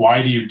and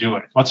why do you do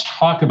it? Let's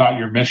talk about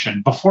your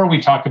mission before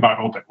we talk about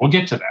open. We'll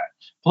get to that.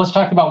 But let's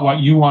talk about what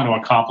you want to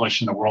accomplish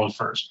in the world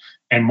first.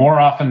 And more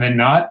often than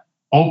not,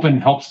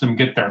 open helps them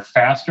get there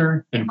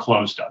faster than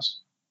closed does.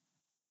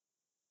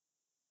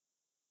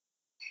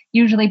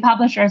 Usually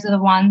publishers are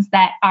the ones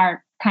that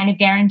are kind of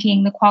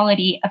guaranteeing the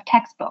quality of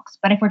textbooks.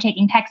 But if we're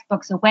taking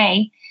textbooks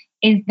away,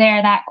 is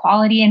there that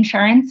quality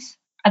insurance?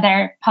 Are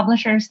there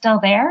publishers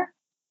still there?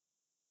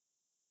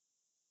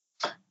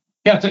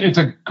 Yeah, it's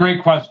a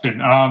great question.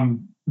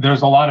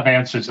 There's a lot of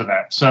answers to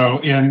that. So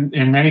in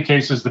many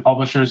cases, the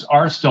publishers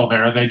are still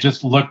there.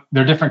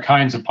 They're different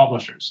kinds of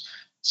publishers.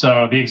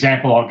 So the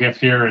example I'll give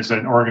here is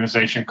an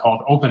organization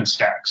called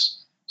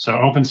OpenStax. So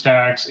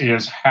OpenStax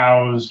is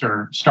housed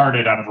or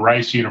started out of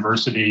Rice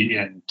University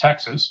in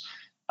Texas.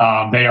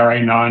 They are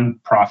a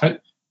nonprofit,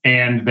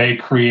 and they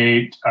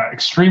create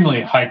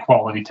extremely high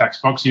quality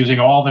textbooks using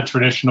all the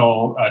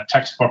traditional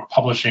textbook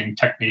publishing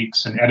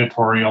techniques and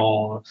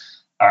editorial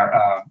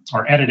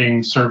or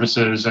editing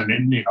services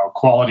and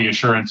quality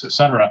assurance, et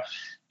cetera.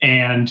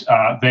 And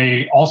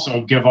they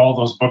also give all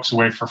those books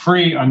away for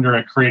free under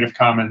a Creative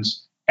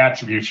Commons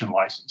attribution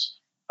license.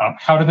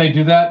 How do they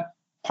do that?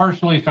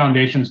 Partially,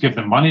 foundations give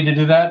them money to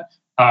do that.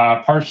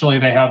 Partially,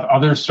 they have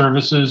other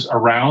services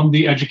around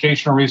the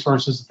educational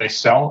resources that they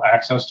sell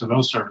access to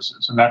those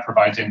services, and that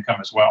provides income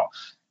as well.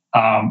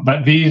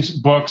 But these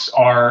books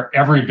are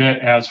every bit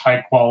as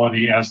high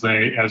quality as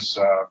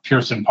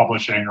Pearson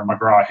Publishing or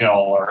McGraw-Hill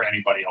or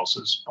anybody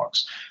else's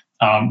books.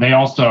 They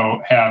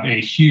also have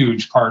a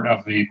huge part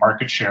of the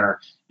market share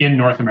in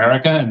North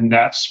America, and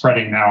that's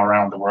spreading now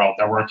around the world.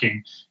 They're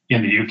working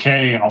in the UK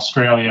and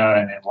Australia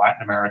and in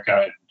Latin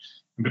America,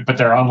 but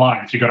they're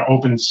online. If you go to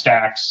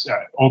OpenStax,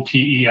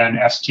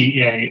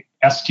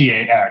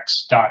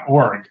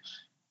 OpenStax.org,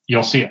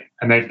 you'll see it.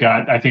 And they've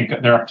got, I think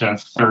they're up to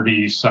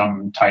 30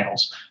 some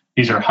titles.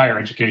 These are higher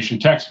education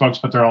textbooks,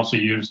 but they're also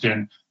used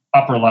in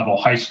upper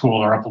level high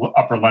school or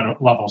upper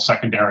level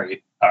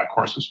secondary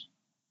courses.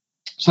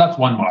 So that's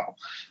one model.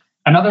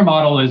 Another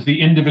model is the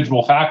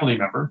individual faculty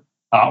member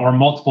or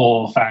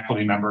multiple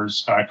faculty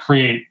members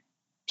create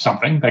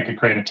something. They could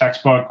create a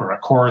textbook or a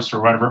course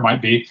or whatever it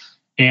might be,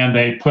 and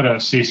they put a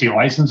CC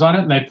license on it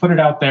and they put it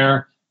out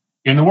there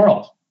in the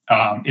world.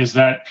 Is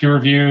that peer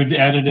reviewed,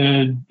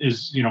 edited?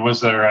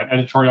 Was there an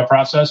editorial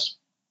process?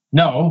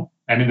 No.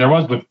 I mean, there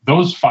was with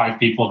those 5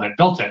 people that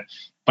built it,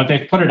 but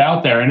they've put it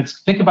out there, and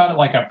think about it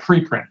like a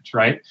preprint,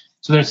 right?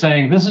 So they're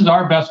saying, this is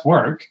our best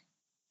work,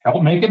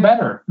 help make it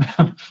better.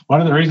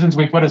 One of the reasons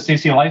we put a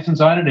CC license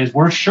on it is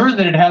we're sure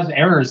that it has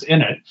errors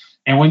in it.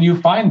 And when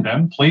you find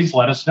them, please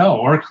let us know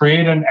or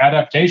create an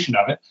adaptation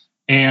of it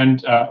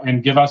and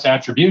give us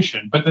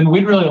attribution. But then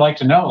we'd really like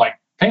to know,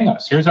 ping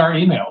us, here's our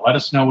email, let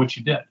us know what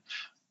you did.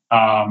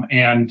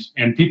 And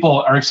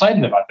people are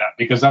excited about that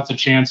because that's a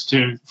chance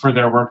for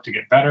their work to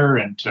get better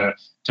and to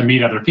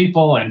meet other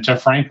people and to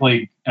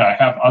frankly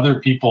have other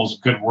people's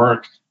good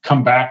work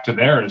come back to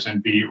theirs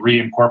and be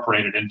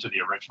reincorporated into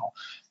the original.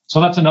 So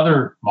that's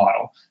another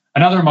model.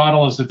 Another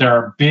model is that there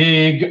are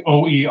big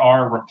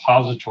OER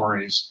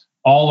repositories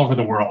all over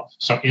the world.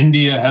 So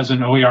India has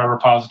an OER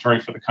repository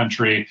for the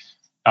country.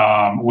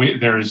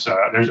 There's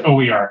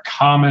OER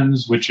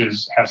Commons, which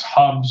has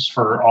hubs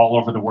for all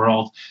over the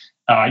world.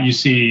 You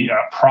see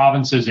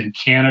provinces in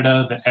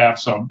Canada that have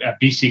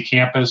BC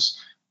Campus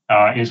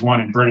is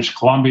one in British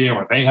Columbia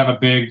where they have a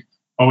big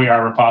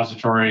OER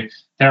repository.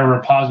 There are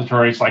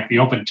repositories like the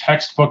Open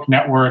Textbook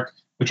Network,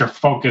 which are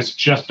focused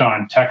just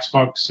on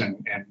textbooks and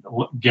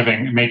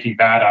making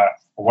that a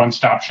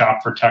one-stop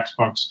shop for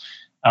textbooks.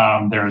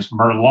 There's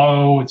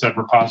Merlot. It's a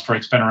repository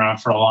that's been around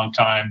for a long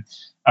time.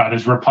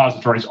 There's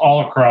repositories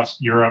all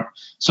across Europe.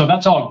 So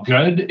that's all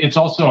good. It's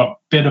also a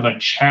bit of a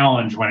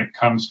challenge when it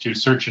comes to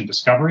search and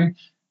discovery,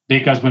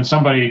 because when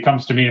somebody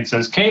comes to me and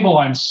says, Cable,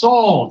 I'm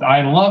sold.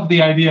 I love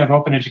the idea of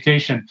open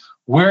education.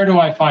 Where do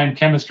I find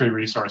chemistry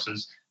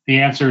resources? The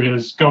answer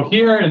is go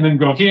here and then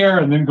go here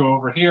and then go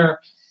over here.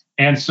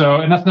 And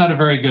that's not a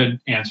very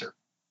good answer.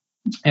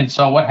 And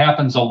so what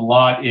happens a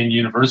lot in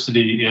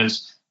university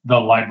is the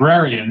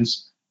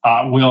librarians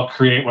will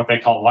create what they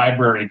call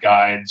library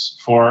guides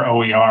for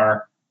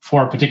OER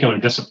for particular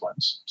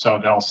disciplines. So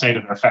they'll say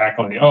to their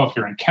faculty, if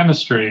you're in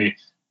chemistry,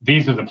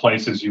 these are the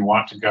places you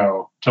want to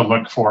go to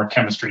look for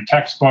chemistry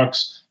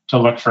textbooks, to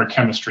look for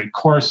chemistry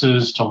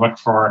courses, to look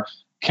for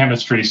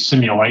chemistry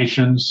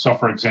simulations. So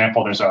for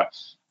example, there's a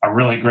a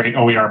really great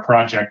OER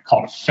project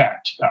called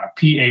PHET,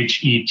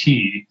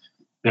 P-H-E-T,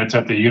 that's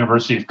at the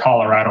University of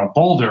Colorado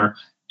Boulder.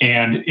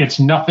 And it's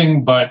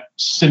nothing but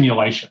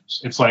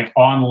simulations. It's like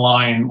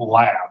online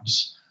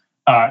labs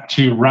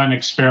to run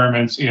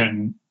experiments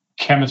in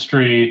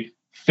chemistry,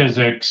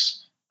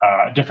 physics,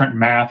 different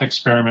math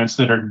experiments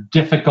that are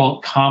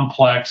difficult,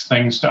 complex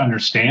things to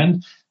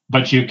understand,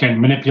 but you can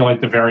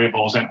manipulate the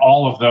variables. And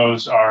all of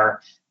those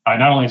are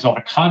not only is all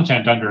the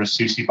content under a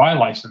CC BY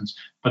license,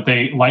 but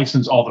they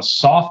license all the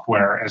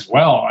software as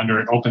well under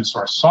an open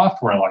source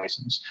software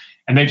license.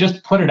 And they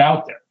just put it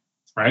out there,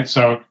 right?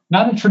 So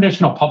not a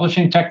traditional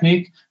publishing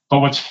technique, but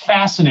what's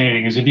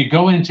fascinating is if you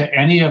go into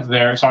any of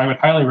their, so I would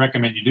highly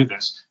recommend you do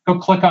this, go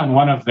click on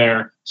one of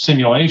their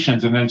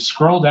simulations and then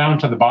scroll down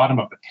to the bottom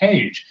of the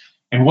page.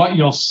 And what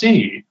you'll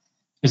see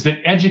is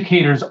that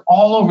educators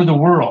all over the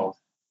world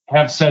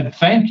have said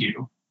thank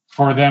you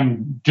for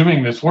them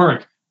doing this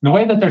work. And the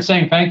way that they're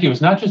saying thank you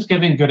is not just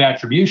giving good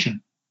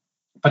attribution,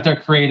 but they're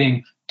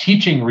creating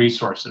teaching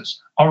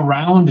resources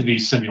around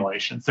these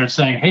simulations. They're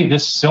saying, hey,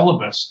 this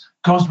syllabus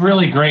goes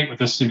really great with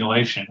this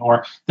simulation,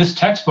 or this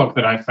textbook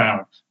that I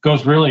found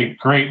goes really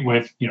great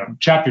with,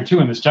 chapter 2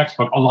 in this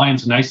textbook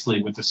aligns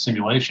nicely with this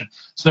simulation.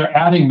 So they're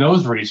adding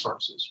those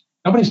resources.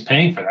 Nobody's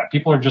paying for that.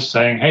 People are just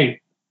saying,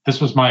 hey, this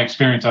was my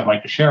experience, I'd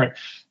like to share it.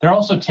 They're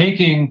also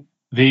taking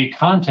the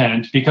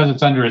content, because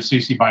it's under a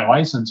CC BY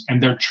license,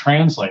 and they're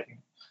translating.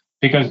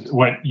 Because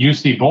what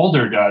UC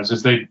Boulder does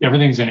is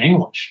everything's in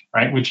English,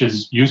 right? Which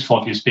is useful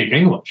if you speak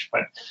English,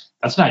 but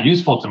that's not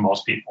useful to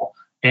most people.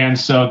 And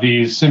so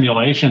these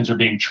simulations are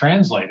being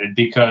translated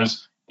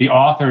because the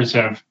authors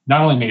have not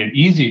only made it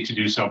easy to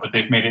do so, but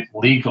they've made it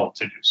legal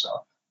to do so.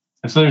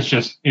 And so there's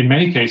just, in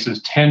many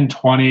cases, 10,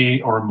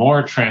 20 or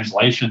more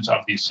translations of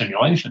these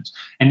simulations.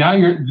 And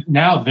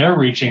now they're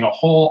reaching a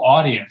whole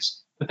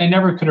audience that they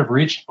never could have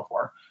reached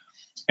before.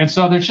 And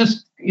so there's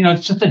just,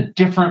 it's just a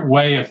different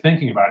way of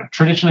thinking about it.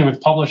 Traditionally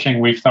with publishing,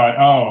 we've thought,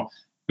 oh,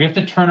 we have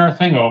to turn our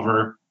thing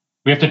over.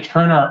 We have to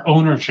turn our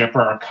ownership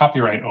or our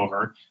copyright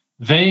over.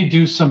 They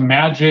do some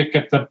magic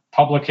at the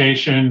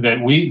publication that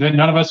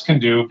none of us can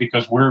do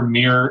because we're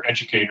mere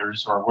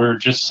educators or we're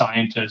just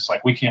scientists.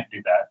 Like, we can't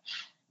do that.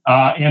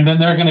 And then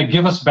they're going to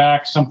give us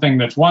back something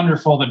that's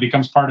wonderful that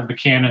becomes part of the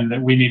canon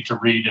that we need to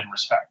read and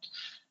respect.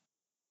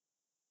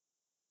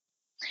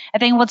 I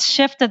think what's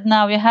shifted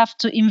now, you have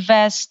to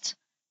invest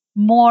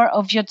more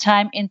of your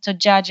time into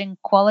judging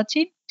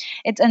quality.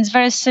 It's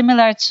very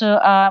similar to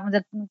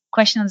the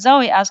question that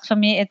Zoe asked for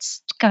me.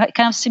 It's kind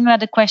of similar to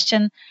the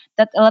question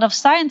that a lot of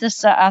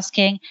scientists are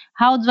asking.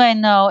 How do I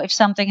know if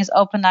something is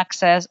open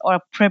access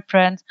or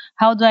preprint?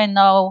 How do I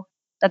know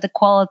that the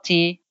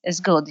quality is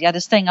good? Yeah,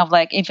 this thing of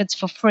like, if it's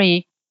for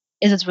free,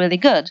 is it really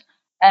good?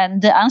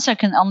 And the answer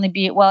can only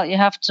be, well, you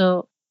have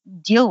to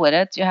deal with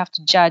it. You have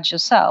to judge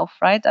yourself,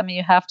 right? I mean,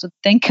 you have to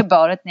think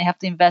about it and you have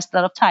to invest a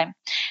lot of time.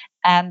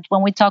 And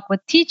when we talk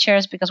with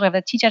teachers, because we have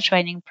the teacher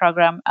training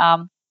program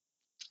and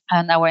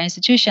our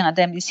institution at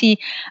the MDC,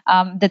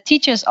 the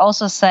teachers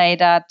also say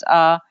that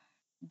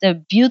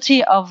the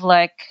beauty of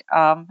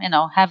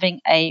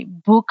having a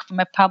book from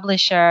a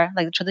publisher,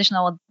 like the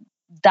traditional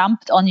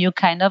dumped on you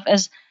kind of,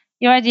 is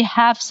you already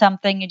have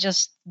something, you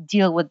just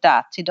deal with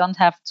that. You don't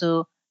have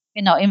to,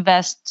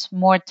 invest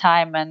more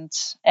time and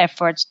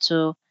effort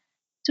to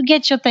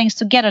get your things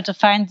together, to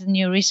find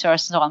new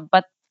resources on.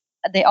 But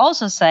they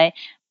also say,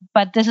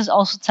 but this is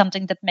also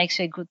something that makes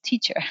you a good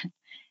teacher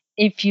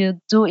if you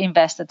do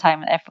invest the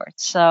time and effort.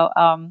 So,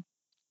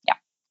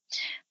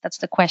 that's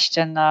the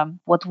question.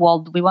 What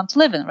world do we want to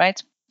live in, right?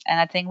 And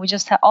I think we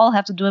just all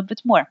have to do a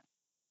bit more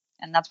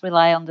and not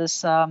rely on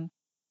this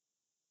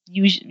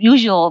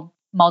usual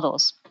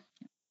models.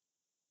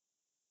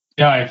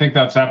 Yeah, I think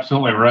that's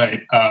absolutely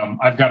right.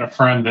 I've got a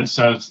friend that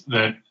says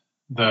that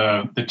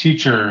the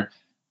teacher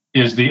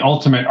is the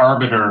ultimate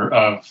arbiter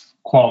of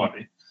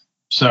quality.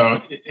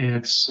 So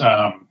it's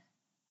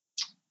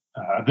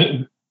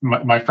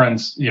my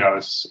friend's,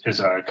 is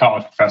a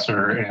college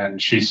professor,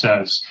 and she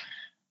says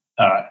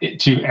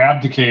to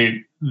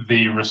abdicate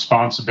the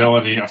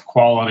responsibility of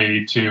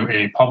quality to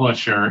a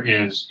publisher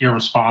is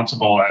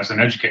irresponsible as an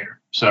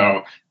educator.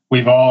 So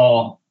we've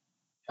all,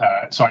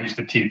 so I used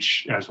to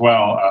teach as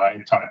well.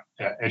 I taught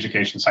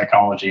education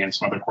psychology and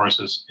some other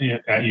courses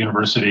at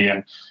university,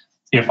 and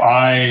if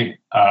I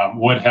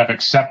would have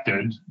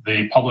accepted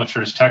the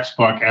publisher's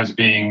textbook as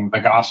being the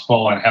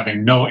gospel and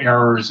having no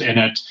errors in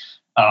it,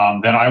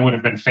 then I would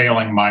have been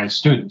failing my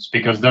students,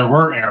 because there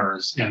were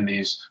errors in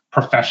these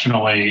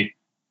professionally,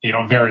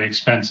 very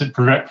expensive,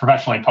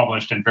 professionally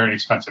published and very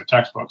expensive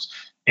textbooks.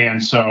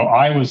 And so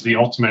I was the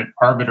ultimate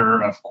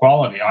arbiter of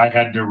quality. I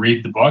had to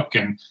read the book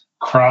and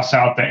cross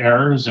out the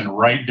errors and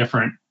write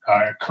different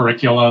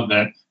curricula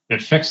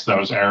that fix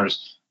those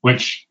errors,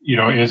 which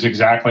is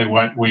exactly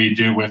what we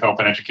do with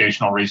open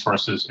educational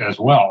resources as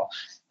well.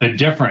 The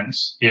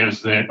difference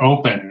is that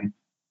open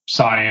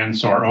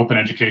science or open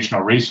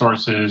educational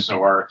resources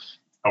or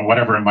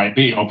whatever it might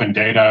be, open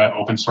data,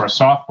 open source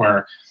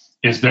software,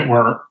 is that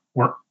we're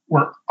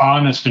we're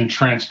honest and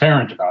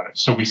transparent about it.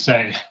 So we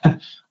say,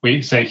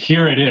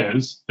 here it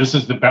is. This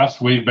is the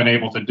best we've been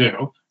able to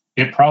do.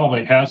 It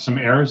probably has some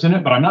errors in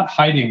it, but I'm not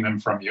hiding them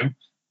from you.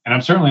 And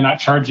I'm certainly not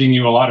charging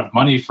you a lot of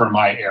money for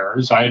my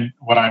errors.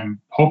 What I'm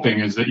hoping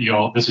is that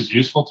this is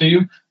useful to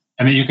you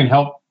and that you can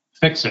help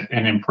fix it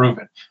and improve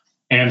it.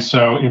 And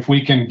so if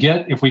we can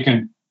get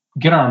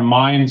our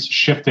minds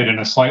shifted in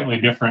a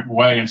slightly different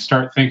way and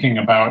start thinking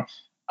about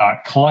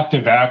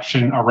collective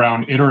action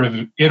around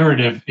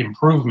iterative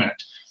improvement,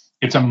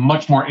 it's a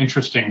much more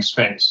interesting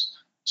space.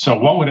 So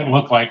what would it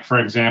look like, for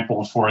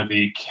example, for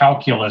the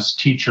calculus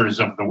teachers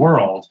of the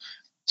world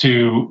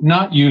to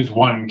not use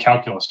one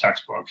calculus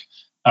textbook,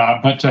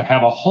 but to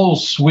have a whole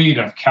suite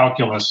of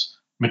calculus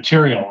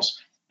materials?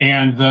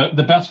 And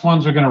the best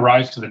ones are going to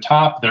rise to the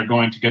top. They're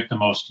going to get the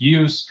most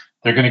use.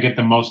 They're going to get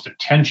the most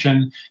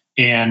attention.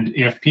 And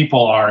if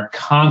people are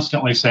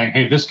constantly saying,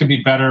 hey, this could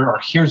be better, or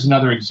here's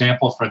another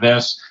example for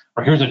this,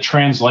 or here's a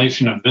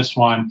translation of this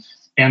one,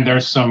 and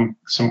there's some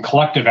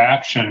collective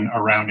action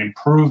around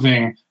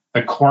improving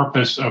the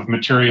corpus of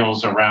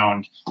materials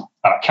around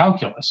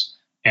calculus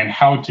and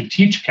how to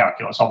teach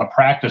calculus, all the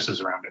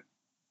practices around it,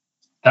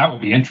 that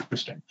would be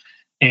interesting.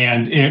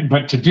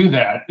 But to do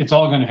that, it's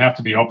all going to have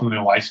to be openly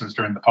licensed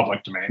or in the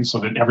public domain so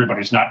that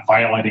everybody's not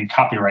violating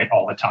copyright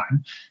all the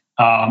time.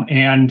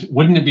 And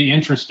wouldn't it be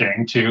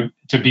interesting to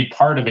be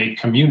part of a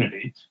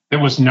community that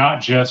was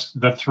not just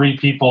the 3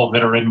 people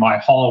that are in my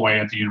hallway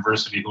at the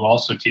university who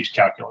also teach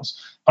calculus,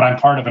 but I'm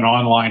part of an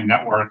online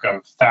network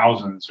of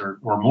thousands or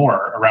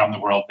more around the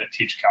world that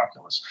teach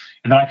calculus.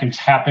 And then I can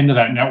tap into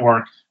that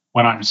network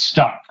when I'm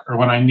stuck or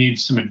when I need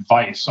some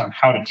advice on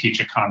how to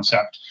teach a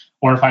concept,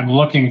 or if I'm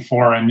looking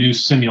for a new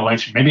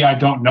simulation. Maybe I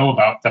don't know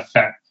about the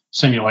PhET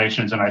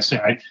simulations and I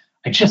say,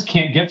 I just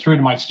can't get through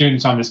to my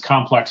students on this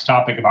complex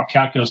topic about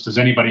calculus. Does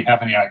anybody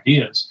have any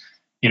ideas?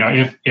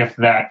 If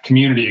that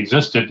community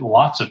existed,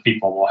 lots of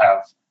people will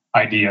have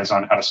ideas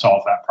on how to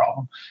solve that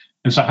problem.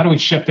 And so how do we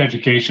shift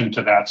education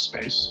to that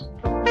space?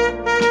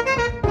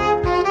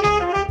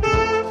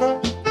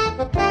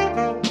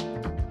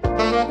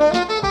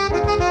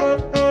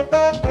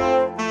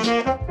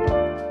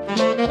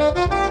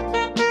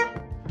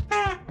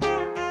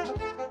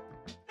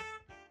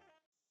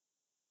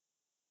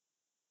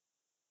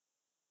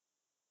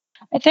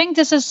 I think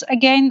this is,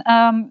 again,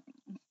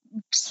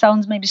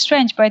 sounds maybe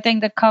strange, but I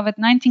think the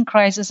COVID-19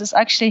 crisis is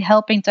actually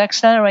helping to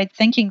accelerate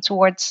thinking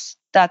towards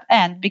that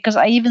end, because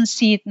I even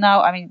see it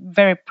now. I mean,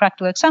 very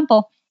practical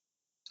example.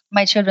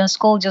 My children's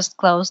school just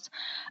closed.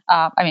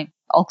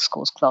 All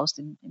schools closed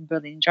in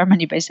Berlin,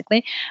 Germany,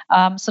 basically.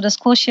 So the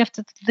school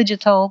shifted to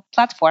digital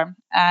platform,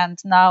 and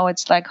now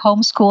it's like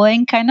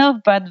homeschooling kind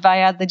of, but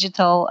via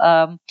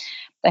digital.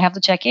 They have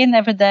to check in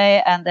every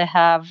day, and they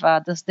have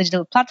this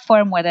digital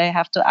platform where they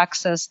have to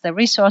access the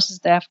resources.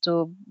 They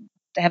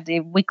have the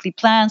weekly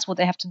plans, what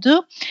they have to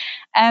do.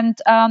 And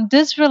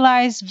this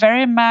relies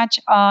very much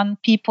on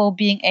people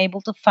being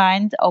able to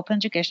find open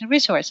education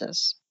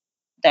resources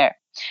there.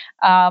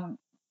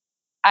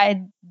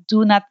 I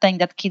do not think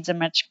that kids are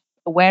much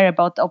aware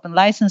about open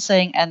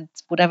licensing, and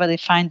whatever they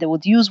find they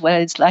would use, whether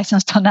it's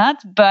licensed or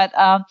not. But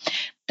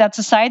that's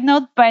a side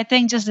note. But I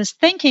think just this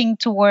thinking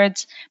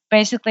towards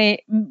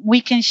basically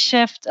we can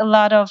shift a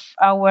lot of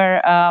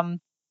our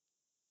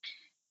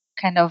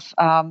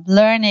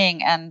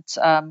learning and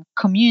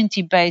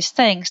community-based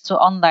things to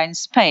online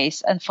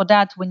space. And for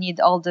that, we need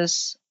all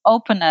this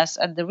openness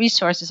and the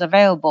resources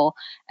available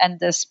and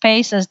the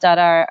spaces that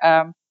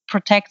are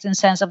protected in the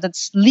sense of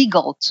that's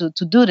legal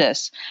to do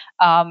this.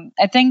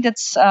 I think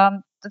that's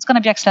going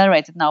to be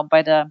accelerated now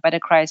by the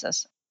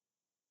crisis.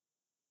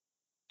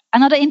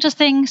 Another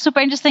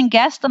super interesting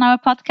guest on our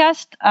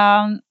podcast.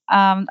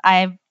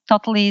 I've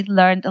totally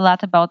learned a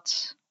lot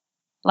about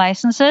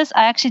licenses.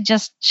 I actually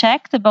just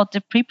checked about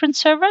the preprint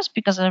servers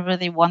because I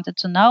really wanted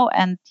to know.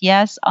 And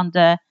yes,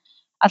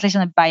 at least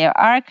on the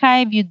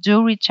bioRxiv, you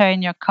do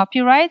return your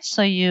copyright.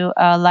 So you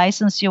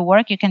license your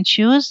work. You can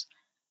choose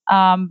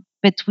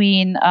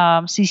between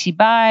CC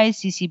BY,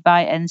 CC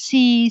BY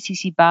NC,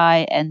 CC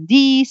BY ND,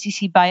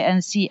 CC BY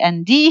NC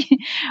ND,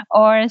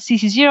 or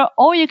CC0,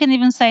 or you can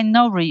even say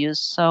no reuse.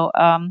 So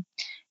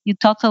you're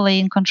totally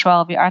in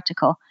control of your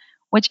article,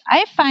 which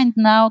I find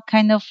now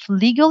kind of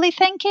legally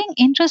thinking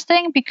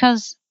interesting,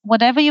 because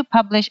whatever you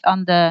publish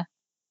on the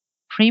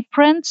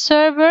preprint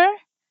server,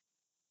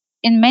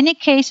 in many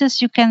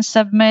cases you can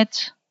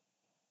submit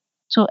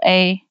to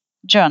a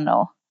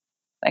journal,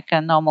 like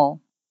a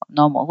normal,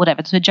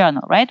 whatever, to a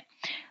journal, right?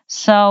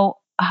 So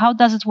how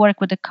does it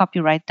work with the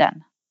copyright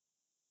then?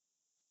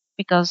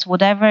 Because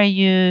whatever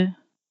I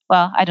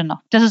don't know.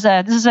 This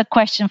is a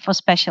question for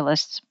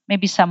specialists.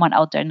 Maybe someone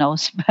out there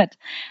knows, but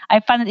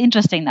I find it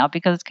interesting now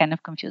because it's kind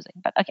of confusing.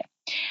 But okay,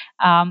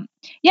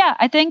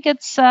 I think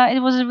it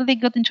was a really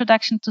good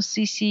introduction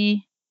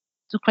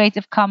to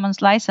Creative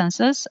Commons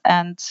licenses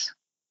and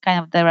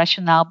kind of the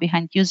rationale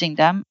behind using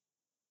them.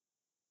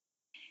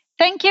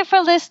 Thank you for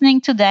listening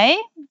today.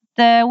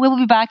 We'll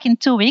be back in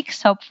 2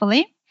 weeks,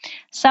 hopefully.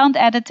 Sound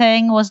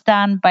editing was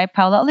done by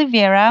Paula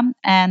Oliveira,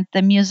 and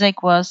the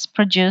music was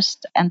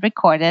produced and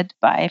recorded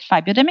by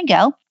Fabio De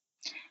Miguel.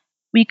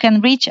 We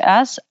can reach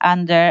us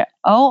under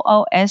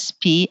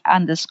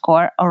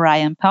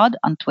OOSP_OrionPod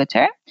on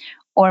Twitter,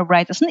 or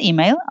write us an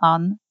email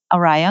on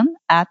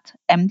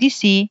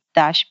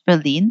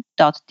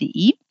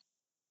orion@mdc-berlin.de.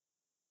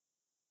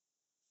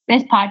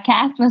 This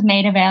podcast was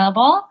made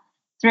available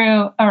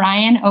through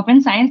Orion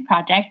Open Science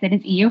Project that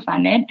is EU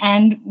funded,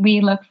 and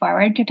we look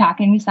forward to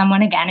talking to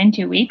someone again in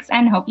 2 weeks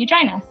and hope you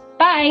join us.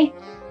 Bye!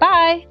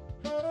 Bye!